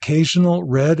from occasional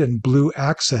red and blue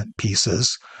accent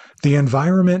pieces, the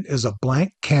environment is a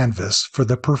blank canvas for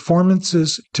the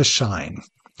performances to shine.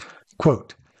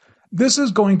 Quote, "This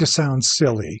is going to sound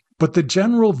silly, but the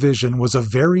general vision was a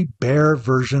very Bear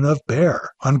version of Bear,"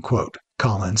 unquote,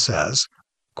 Colin says.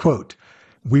 Quote,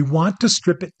 "We want to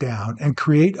strip it down and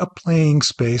create a playing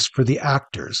space for the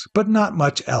actors, but not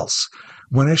much else.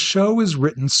 When a show is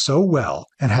written so well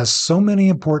and has so many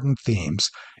important themes,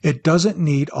 it doesn't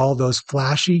need all those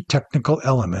flashy technical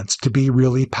elements to be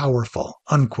really powerful,"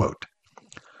 unquote.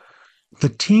 The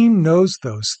team knows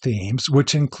those themes,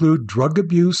 which include drug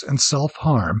abuse and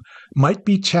self-harm, might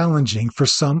be challenging for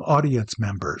some audience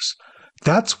members.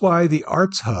 That's why the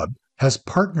Arts Hub has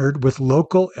partnered with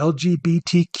local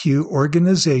LGBTQ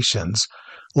organizations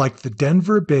like the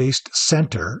Denver-based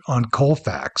Center on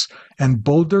Colfax and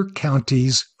Boulder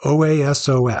County's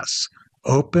OASOS,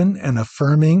 Open and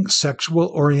Affirming Sexual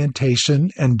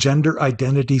Orientation and Gender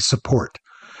Identity Support,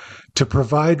 to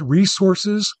provide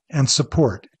resources and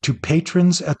support to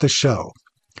patrons at the show.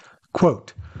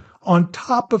 Quote, "On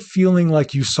top of feeling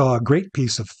like you saw a great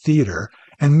piece of theater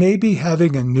and maybe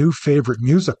having a new favorite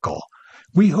musical,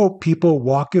 we hope people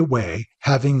walk away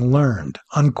having learned,"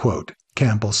 unquote,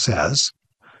 Campbell says.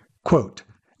 Quote,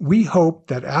 "We hope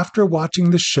that after watching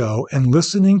the show and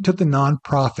listening to the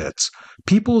nonprofits,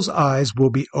 people's eyes will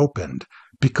be opened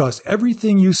because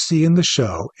everything you see in the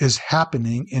show is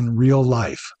happening in real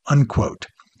life," unquote.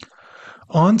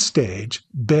 On stage,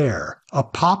 Bear, a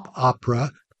pop opera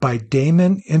by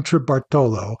Damon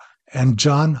Intrabartolo and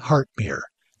John Hartmere,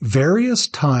 various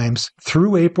times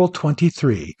through April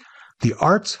 23, the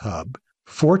Arts Hub,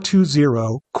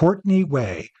 420 Courtney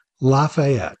Way,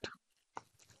 Lafayette.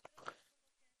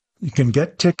 You can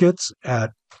get tickets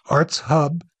at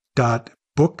artshub.booksmart.com.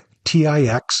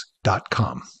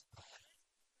 booktix.com.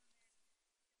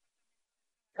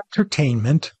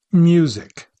 Entertainment,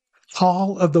 music.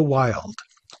 Hall of the Wild.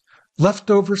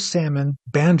 Leftover Salmon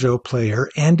banjo player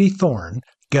Andy Thorne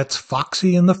gets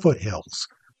foxy in the foothills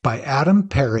by Adam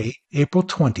Perry, April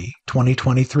 20,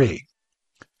 2023.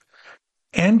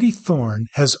 Andy Thorne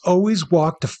has always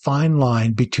walked a fine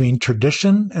line between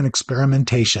tradition and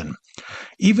experimentation.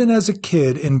 Even as a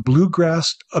kid in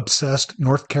bluegrass-obsessed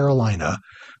North Carolina,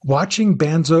 watching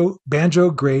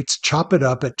banjo greats chop it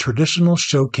up at traditional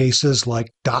showcases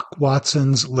like Doc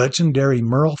Watson's legendary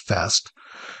Merle Fest,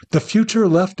 the future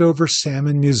leftover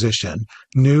salmon musician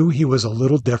knew he was a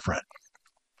little different.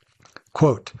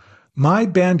 Quote, "My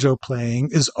banjo playing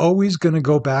is always going to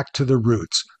go back to the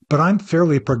roots, but I'm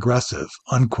fairly progressive,"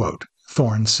 unquote,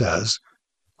 Thorne says.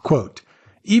 Quote,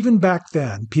 "Even back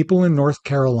then, people in North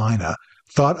Carolina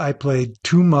thought I played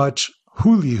too much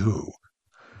hooly-hoo.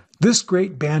 This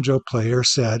great banjo player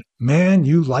said, 'Man,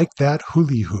 you like that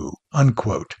hooly-hoo,'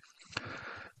 unquote."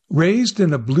 Raised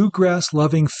in a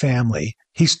bluegrass-loving family,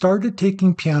 he started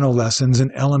taking piano lessons in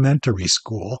elementary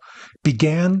school,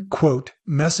 began, quote,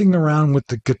 "messing around with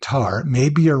the guitar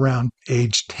maybe around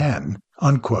age 10,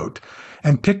 unquote,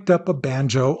 and picked up a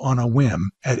banjo on a whim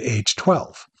at age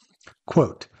 12.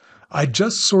 Quote, "I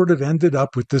just sort of ended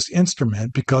up with this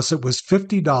instrument because it was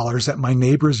 $50 at my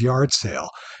neighbor's yard sale,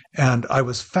 and I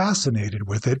was fascinated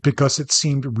with it because it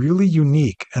seemed really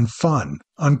unique and fun,"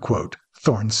 unquote,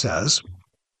 Thorne says.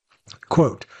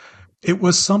 Quote, "It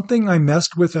was something I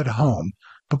messed with at home,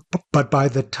 but by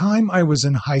the time I was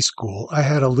in high school, I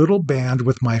had a little band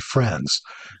with my friends.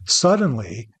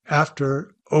 Suddenly,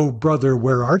 after 'Oh Brother,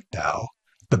 Where Art Thou?'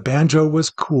 the banjo was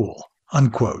cool,"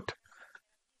 unquote.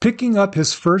 Picking up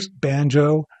his first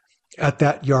banjo at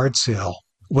that yard sale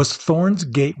was Thorne's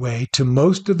gateway to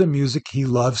most of the music he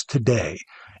loves today,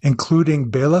 including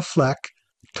Bela Fleck,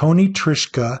 Tony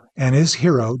Trischka, and his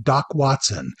hero, Doc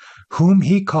Watson, whom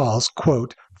he calls,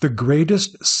 quote, "the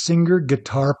greatest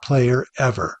singer-guitar player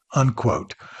ever,"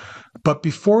 unquote. But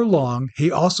before long,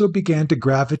 he also began to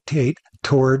gravitate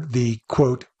toward the,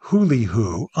 quote,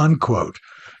 "hooly-hoo," unquote,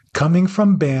 coming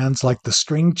from bands like the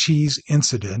String Cheese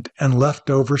Incident and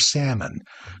Leftover Salmon,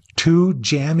 two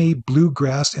jammy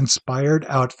bluegrass-inspired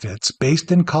outfits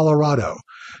based in Colorado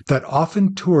that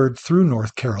often toured through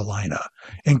North Carolina,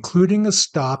 including a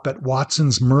stop at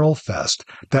Watson's Merle Fest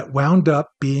that wound up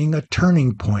being a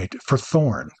turning point for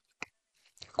Thorne.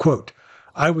 Quote,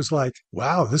 "I was like,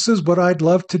 wow, this is what I'd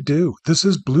love to do. This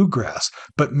is bluegrass,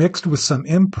 but mixed with some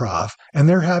improv, and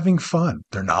they're having fun.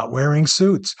 They're not wearing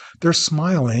suits. They're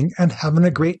smiling and having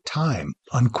a great time,"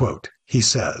 unquote, he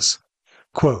says.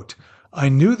 Quote, "I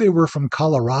knew they were from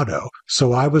Colorado,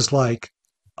 so I was like,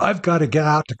 I've got to get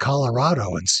out to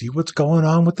Colorado and see what's going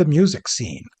on with the music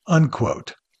scene,"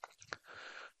 unquote.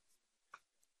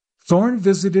 Thorne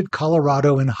visited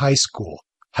Colorado in high school,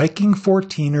 hiking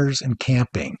 14ers and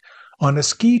camping. On a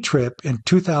ski trip in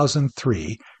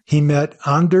 2003, he met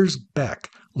Anders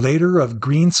Beck, later of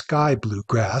Green Sky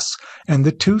Bluegrass, and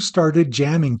the two started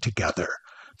jamming together.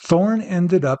 Thorne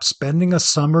ended up spending a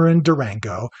summer in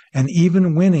Durango and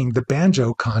even winning the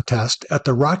banjo contest at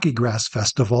the Rocky Grass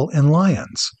Festival in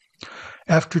Lyons.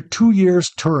 After 2 years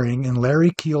touring in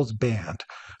Larry Keel's band,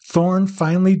 Thorne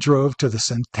finally drove to the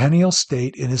Centennial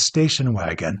State in his station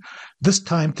wagon, this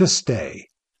time to stay,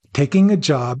 taking a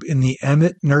job in the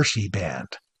Emmett Nershi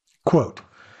Band. Quote,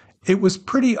 "It was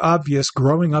pretty obvious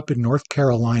growing up in North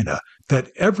Carolina that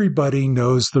everybody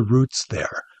knows the roots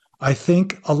there. I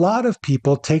think a lot of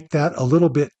people take that a little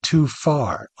bit too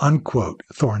far," unquote,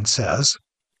 Thorne says.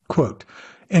 Quote,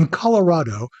 "In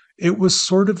Colorado, it was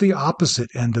sort of the opposite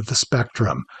end of the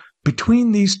spectrum.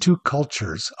 Between these two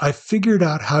cultures, I figured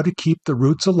out how to keep the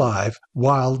roots alive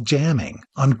while jamming,"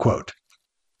 unquote.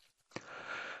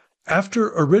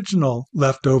 After original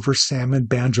Leftover Salmon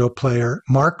banjo player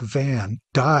Mark Vann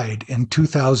died in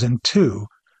 2002,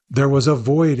 there was a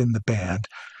void in the band,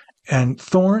 and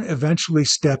Thorne eventually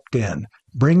stepped in,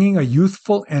 bringing a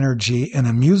youthful energy and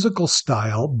a musical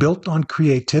style built on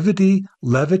creativity,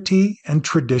 levity, and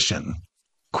tradition.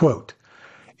 Quote,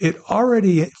 "It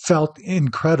already felt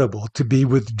incredible to be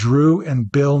with Drew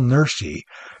and Bill Nershi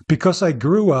because I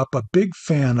grew up a big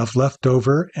fan of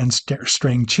Leftover and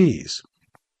String Cheese.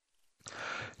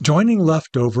 Joining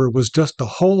Leftover was just a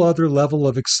whole other level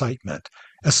of excitement,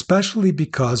 especially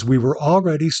because we were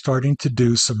already starting to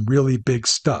do some really big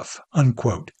stuff,"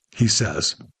 unquote, he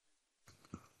says.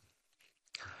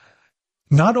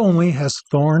 Not only has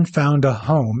Thorne found a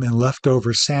home in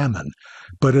leftover salmon,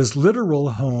 but his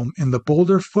literal home in the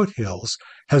Boulder foothills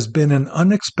has been an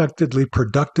unexpectedly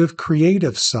productive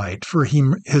creative site for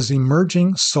his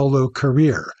emerging solo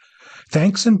career,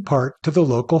 thanks in part to the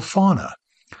local fauna.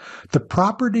 The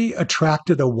property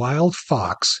attracted a wild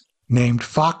fox named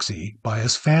Foxy by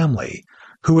his family,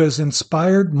 who has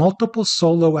inspired multiple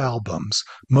solo albums,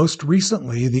 most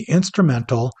recently the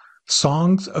instrumental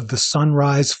Songs of the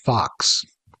Sunrise Fox.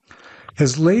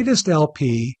 His latest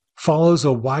LP follows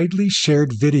a widely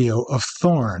shared video of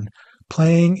Thorne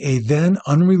playing a then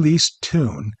unreleased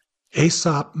tune,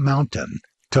 Aesop Mountain,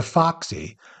 to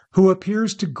Foxy, who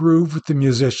appears to groove with the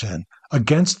musician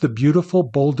against the beautiful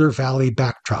Boulder Valley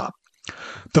backdrop.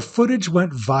 The footage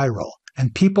went viral,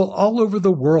 and people all over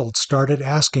the world started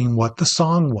asking what the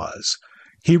song was.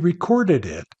 He recorded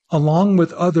it along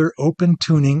with other open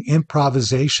tuning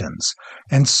improvisations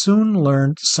and soon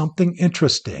learned something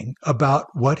interesting about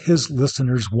what his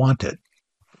listeners wanted.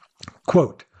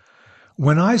 Quote,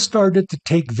 "When I started to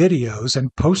take videos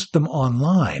and post them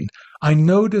online, I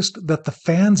noticed that the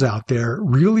fans out there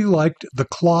really liked the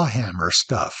claw hammer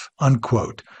stuff,"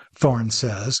 unquote, Thorne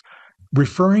says,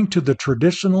 referring to the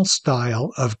traditional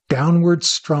style of downward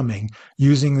strumming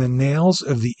using the nails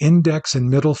of the index and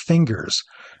middle fingers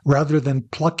rather than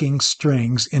plucking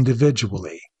strings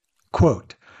individually.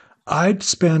 Quote, "I'd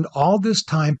spend all this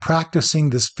time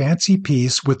practicing this fancy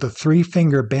piece with a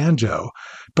three-finger banjo,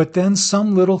 but then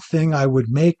some little thing I would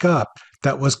make up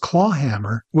that was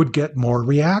clawhammer would get more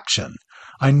reaction.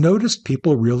 I noticed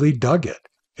people really dug it.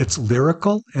 It's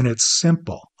lyrical and it's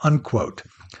simple," unquote.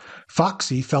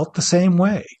 Foxy felt the same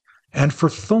way, and for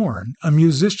Thorne, a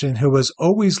musician who has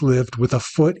always lived with a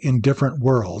foot in different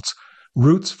worlds,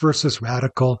 roots versus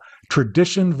radical,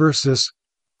 tradition versus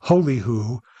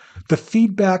holy-hoo, the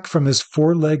feedback from his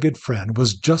four-legged friend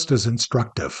was just as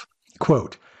instructive.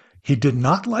 Quote, "He did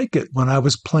not like it when I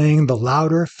was playing the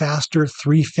louder, faster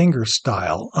three-finger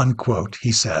style," unquote,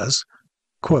 he says.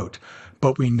 Quote,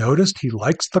 "But we noticed he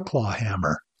likes the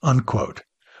clawhammer," unquote.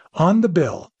 On the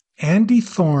bill, Andy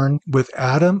Thorne with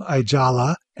Adam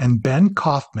Ijala and Ben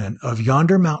Kaufman of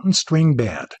Yonder Mountain String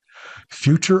Band.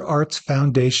 Future Arts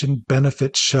Foundation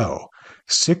Benefit Show.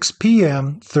 6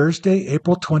 p.m. Thursday,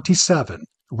 April 27.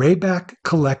 Rayback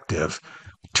Collective,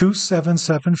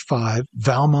 2775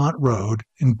 Valmont Road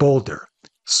in Boulder.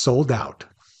 Sold out.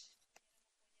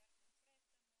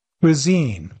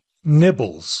 Cuisine,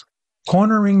 nibbles,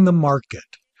 cornering the market.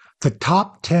 The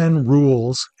top 10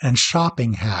 rules and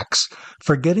shopping hacks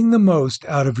for getting the most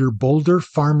out of your Boulder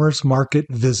Farmers Market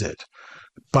visit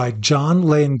by John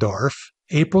Lehndorf,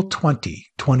 April 20,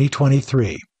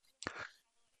 2023.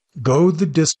 Go the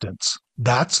distance.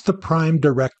 That's the prime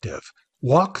directive.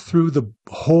 Walk through the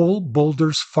whole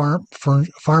Boulder's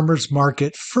Farmers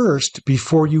Market first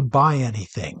before you buy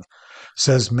anything,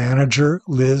 says manager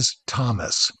Liz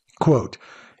Thomas. Quote,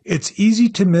 "It's easy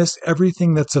to miss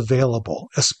everything that's available,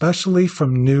 especially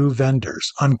from new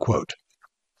vendors," unquote.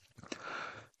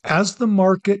 As the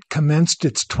market commenced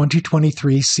its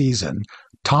 2023 season,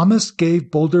 Thomas gave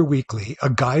Boulder Weekly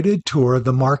a guided tour of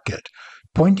the market,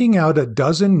 pointing out a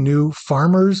dozen new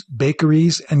farmers,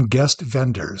 bakeries, and guest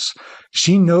vendors.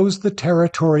 She knows the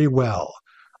territory well.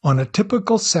 On a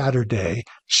typical Saturday,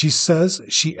 she says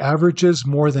she averages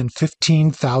more than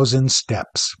 15,000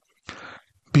 steps.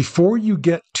 Before you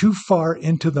get too far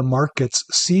into the market's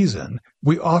season,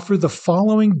 we offer the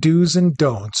following do's and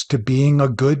don'ts to being a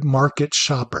good market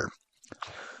shopper.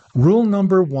 Rule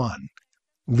number 1,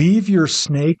 leave your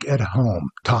snake at home,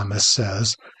 Thomas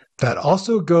says. That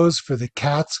also goes for the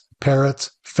cats, parrots,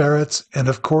 ferrets, and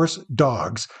of course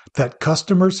dogs that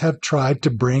customers have tried to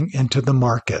bring into the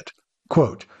market.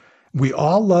 Quote, "We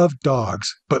all love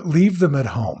dogs, but leave them at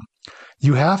home.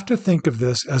 You have to think of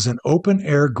this as an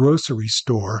open-air grocery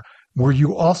store where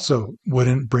you also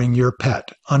wouldn't bring your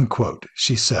pet," unquote,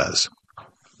 she says.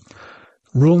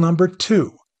 Rule number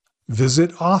 2,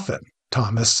 visit often,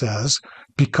 Thomas says,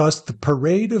 because the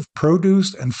parade of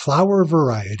produce and flower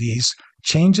varieties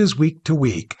changes week to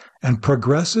week and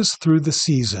progresses through the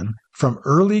season from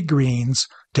early greens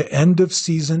to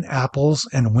end-of-season apples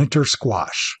and winter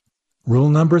squash. Rule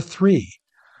number 3,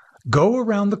 go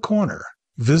around the corner.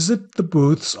 Visit the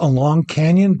booths along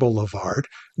Canyon Boulevard,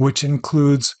 which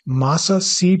includes Masa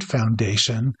Seed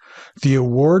Foundation, the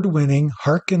award-winning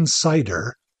Harkin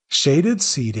Cider, shaded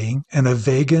seating, and a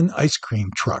vegan ice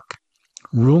cream truck.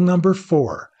 Rule number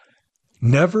 4,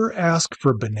 never ask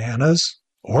for bananas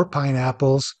or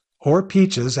pineapples or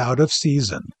peaches out of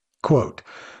season. Quote,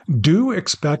 do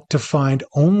expect to find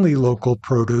only local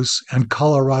produce and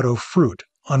Colorado fruit,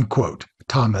 unquote,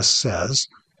 Thomas says.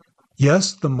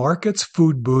 Yes, the market's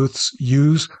food booths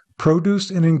use produce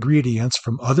and ingredients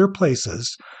from other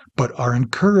places, but are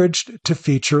encouraged to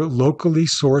feature locally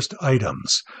sourced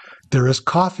items. There is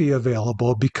coffee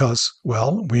available because,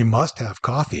 well, we must have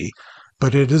coffee,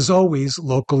 but it is always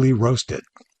locally roasted.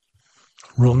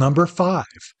 Rule number 5,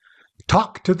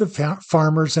 talk to the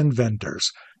farmers and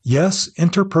vendors. Yes,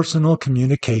 interpersonal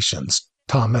communications,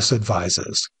 Thomas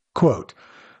advises. Quote,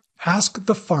 ask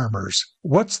the farmers,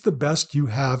 what's the best you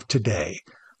have today?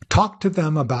 Talk to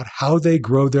them about how they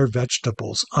grow their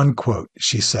vegetables, unquote,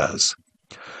 she says.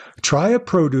 Try a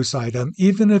produce item,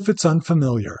 even if it's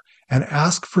unfamiliar, and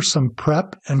ask for some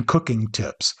prep and cooking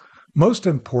tips. Most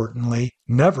importantly,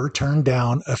 never turn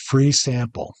down a free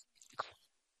sample.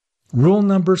 Rule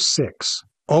number 6,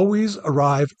 always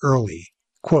arrive early.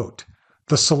 Quote,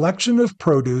 the selection of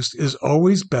produce is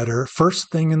always better first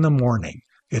thing in the morning.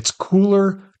 It's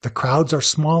cooler, the crowds are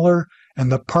smaller, and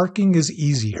the parking is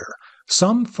easier.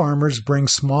 Some farmers bring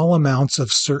small amounts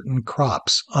of certain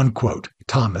crops, unquote,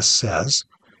 Thomas says.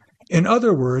 In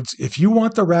other words, if you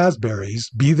want the raspberries,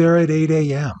 be there at 8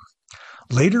 a.m.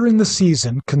 Later in the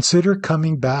season, consider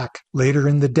coming back later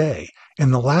in the day.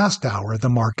 In the last hour, the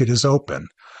market is open.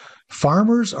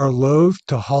 Farmers are loath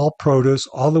to haul produce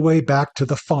all the way back to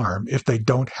the farm if they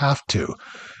don't have to.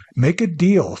 Make a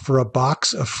deal for a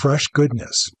box of fresh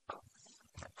goodness.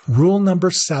 Rule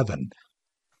number 7.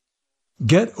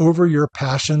 Get over your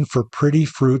passion for pretty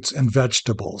fruits and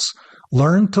vegetables.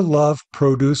 Learn to love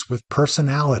produce with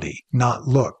personality, not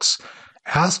looks.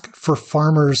 Ask for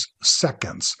farmers'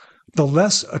 seconds. The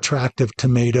less attractive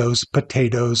tomatoes,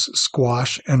 potatoes,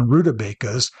 squash, and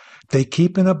rutabagas they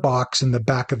keep in a box in the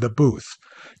back of the booth.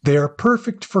 They are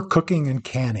perfect for cooking and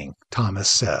canning, Thomas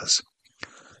says.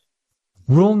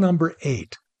 Rule number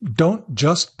 8. Don't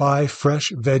just buy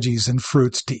fresh veggies and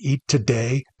fruits to eat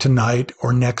today, tonight,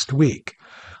 or next week.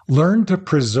 Learn to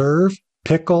preserve,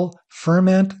 pickle,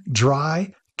 ferment,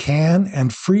 dry, can,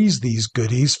 and freeze these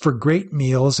goodies for great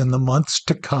meals in the months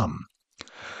to come.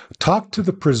 Talk to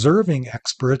the preserving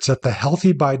experts at the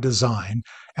Healthy by Design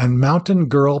and Mountain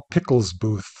Girl Pickles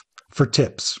booth for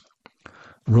tips.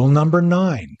 Rule number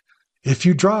 9. If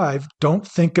you drive, don't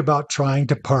think about trying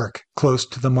to park close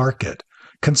to the market.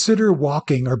 Consider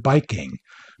walking or biking.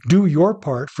 Do your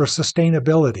part for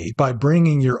sustainability by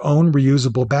bringing your own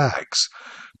reusable bags.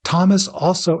 Thomas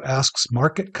also asks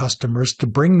market customers to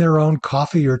bring their own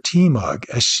coffee or tea mug,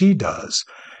 as she does,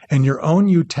 and your own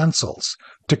utensils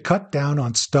to cut down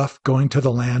on stuff going to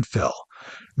the landfill.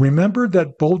 Remember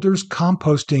that Boulder's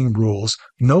composting rules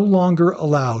no longer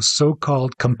allow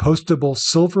so-called compostable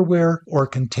silverware or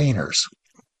containers.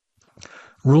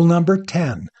 Rule number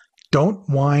 10. Don't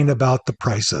whine about the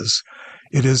prices.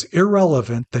 It is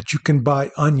irrelevant that you can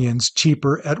buy onions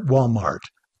cheaper at Walmart.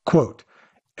 Quote,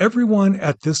 everyone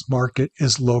at this market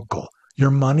is local.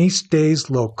 Your money stays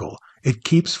local. It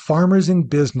keeps farmers in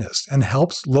business and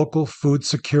helps local food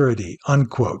security,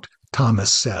 unquote,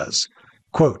 Thomas says.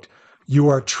 Quote, you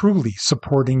are truly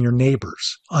supporting your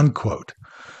neighbors, unquote.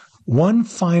 One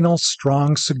final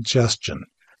strong suggestion.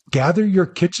 Gather your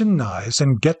kitchen knives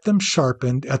and get them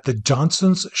sharpened at the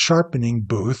Johnson's sharpening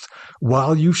booth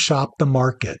while you shop the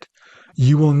market.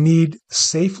 You will need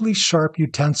safely sharp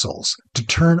utensils to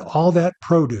turn all that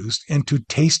produce into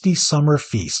tasty summer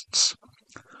feasts.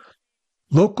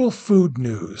 Local food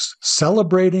news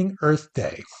celebrating Earth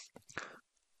Day.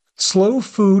 Slow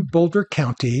Food Boulder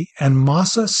County and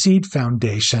Massa Seed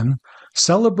Foundation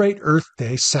celebrate Earth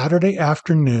Day Saturday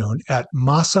afternoon at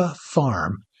Massa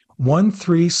Farm,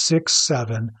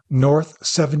 1367 North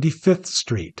 75th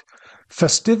Street.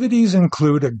 Festivities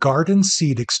include a garden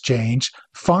seed exchange,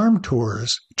 farm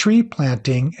tours, tree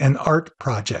planting, and art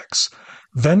projects.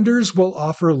 Vendors will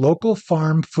offer local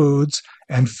farm foods,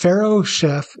 and Pharaoh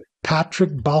chef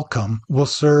Patrick Balcom will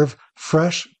serve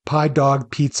fresh pie dog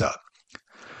pizza.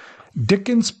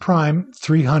 Dickens Prime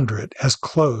 300 has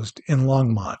closed in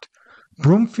Longmont.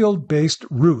 Broomfield-based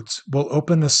Roots will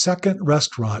open a second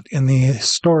restaurant in the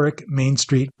historic Main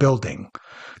Street building.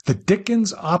 The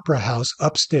Dickens Opera House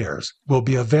upstairs will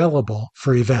be available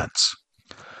for events.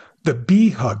 The Bee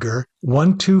Hugger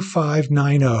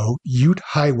 12590 Ute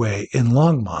Highway in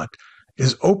Longmont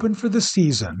is open for the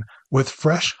season with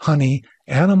fresh honey,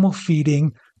 animal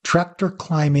feeding, tractor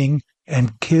climbing,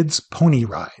 and kids' pony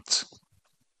rides.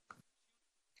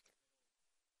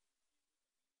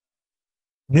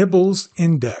 Nibbles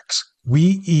Index.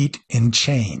 We eat in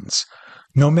chains.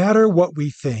 No matter what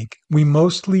we think, we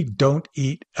mostly don't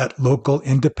eat at local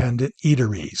independent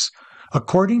eateries.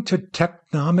 According to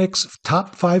Technomic's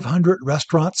Top 500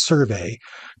 Restaurant Survey,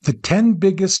 the 10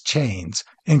 biggest chains,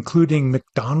 including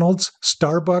McDonald's,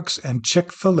 Starbucks, and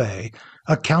Chick-fil-A,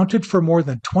 accounted for more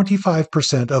than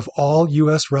 25% of all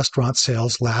U.S. restaurant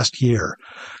sales last year.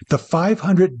 The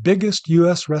 500 biggest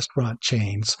U.S. restaurant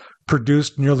chains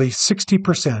produced nearly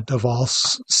 60% of all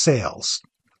sales.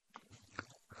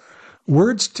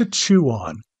 Words to chew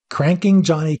on, cranking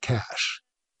Johnny Cash.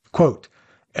 Quote,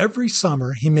 every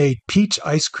summer he made peach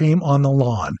ice cream on the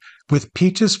lawn with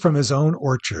peaches from his own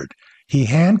orchard. He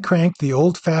hand-cranked the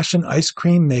old-fashioned ice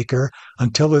cream maker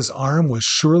until his arm was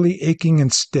surely aching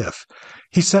and stiff.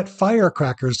 He set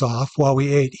firecrackers off while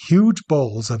we ate huge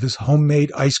bowls of his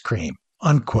homemade ice cream,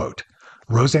 unquote.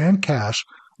 Roseanne Cash,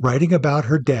 writing about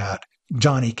her dad,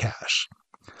 Johnny Cash.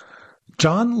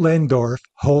 John Lehndorf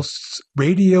hosts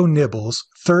Radio Nibbles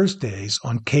Thursdays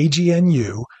on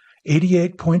KGNU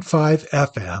 88.5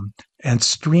 FM and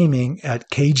streaming at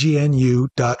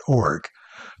kgnu.org.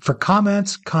 For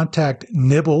comments, contact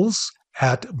Nibbles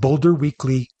at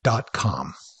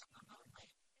boulderweekly.com.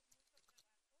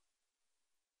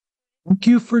 Thank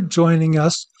you for joining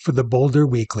us for the Boulder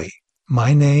Weekly.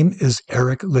 My name is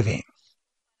Eric Levine.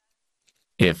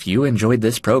 If you enjoyed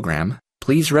this program,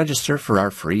 please register for our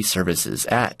free services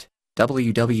at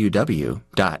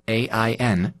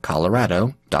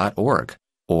www.aincolorado.org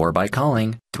or by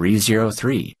calling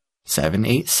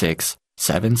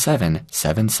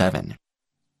 303-786-7777.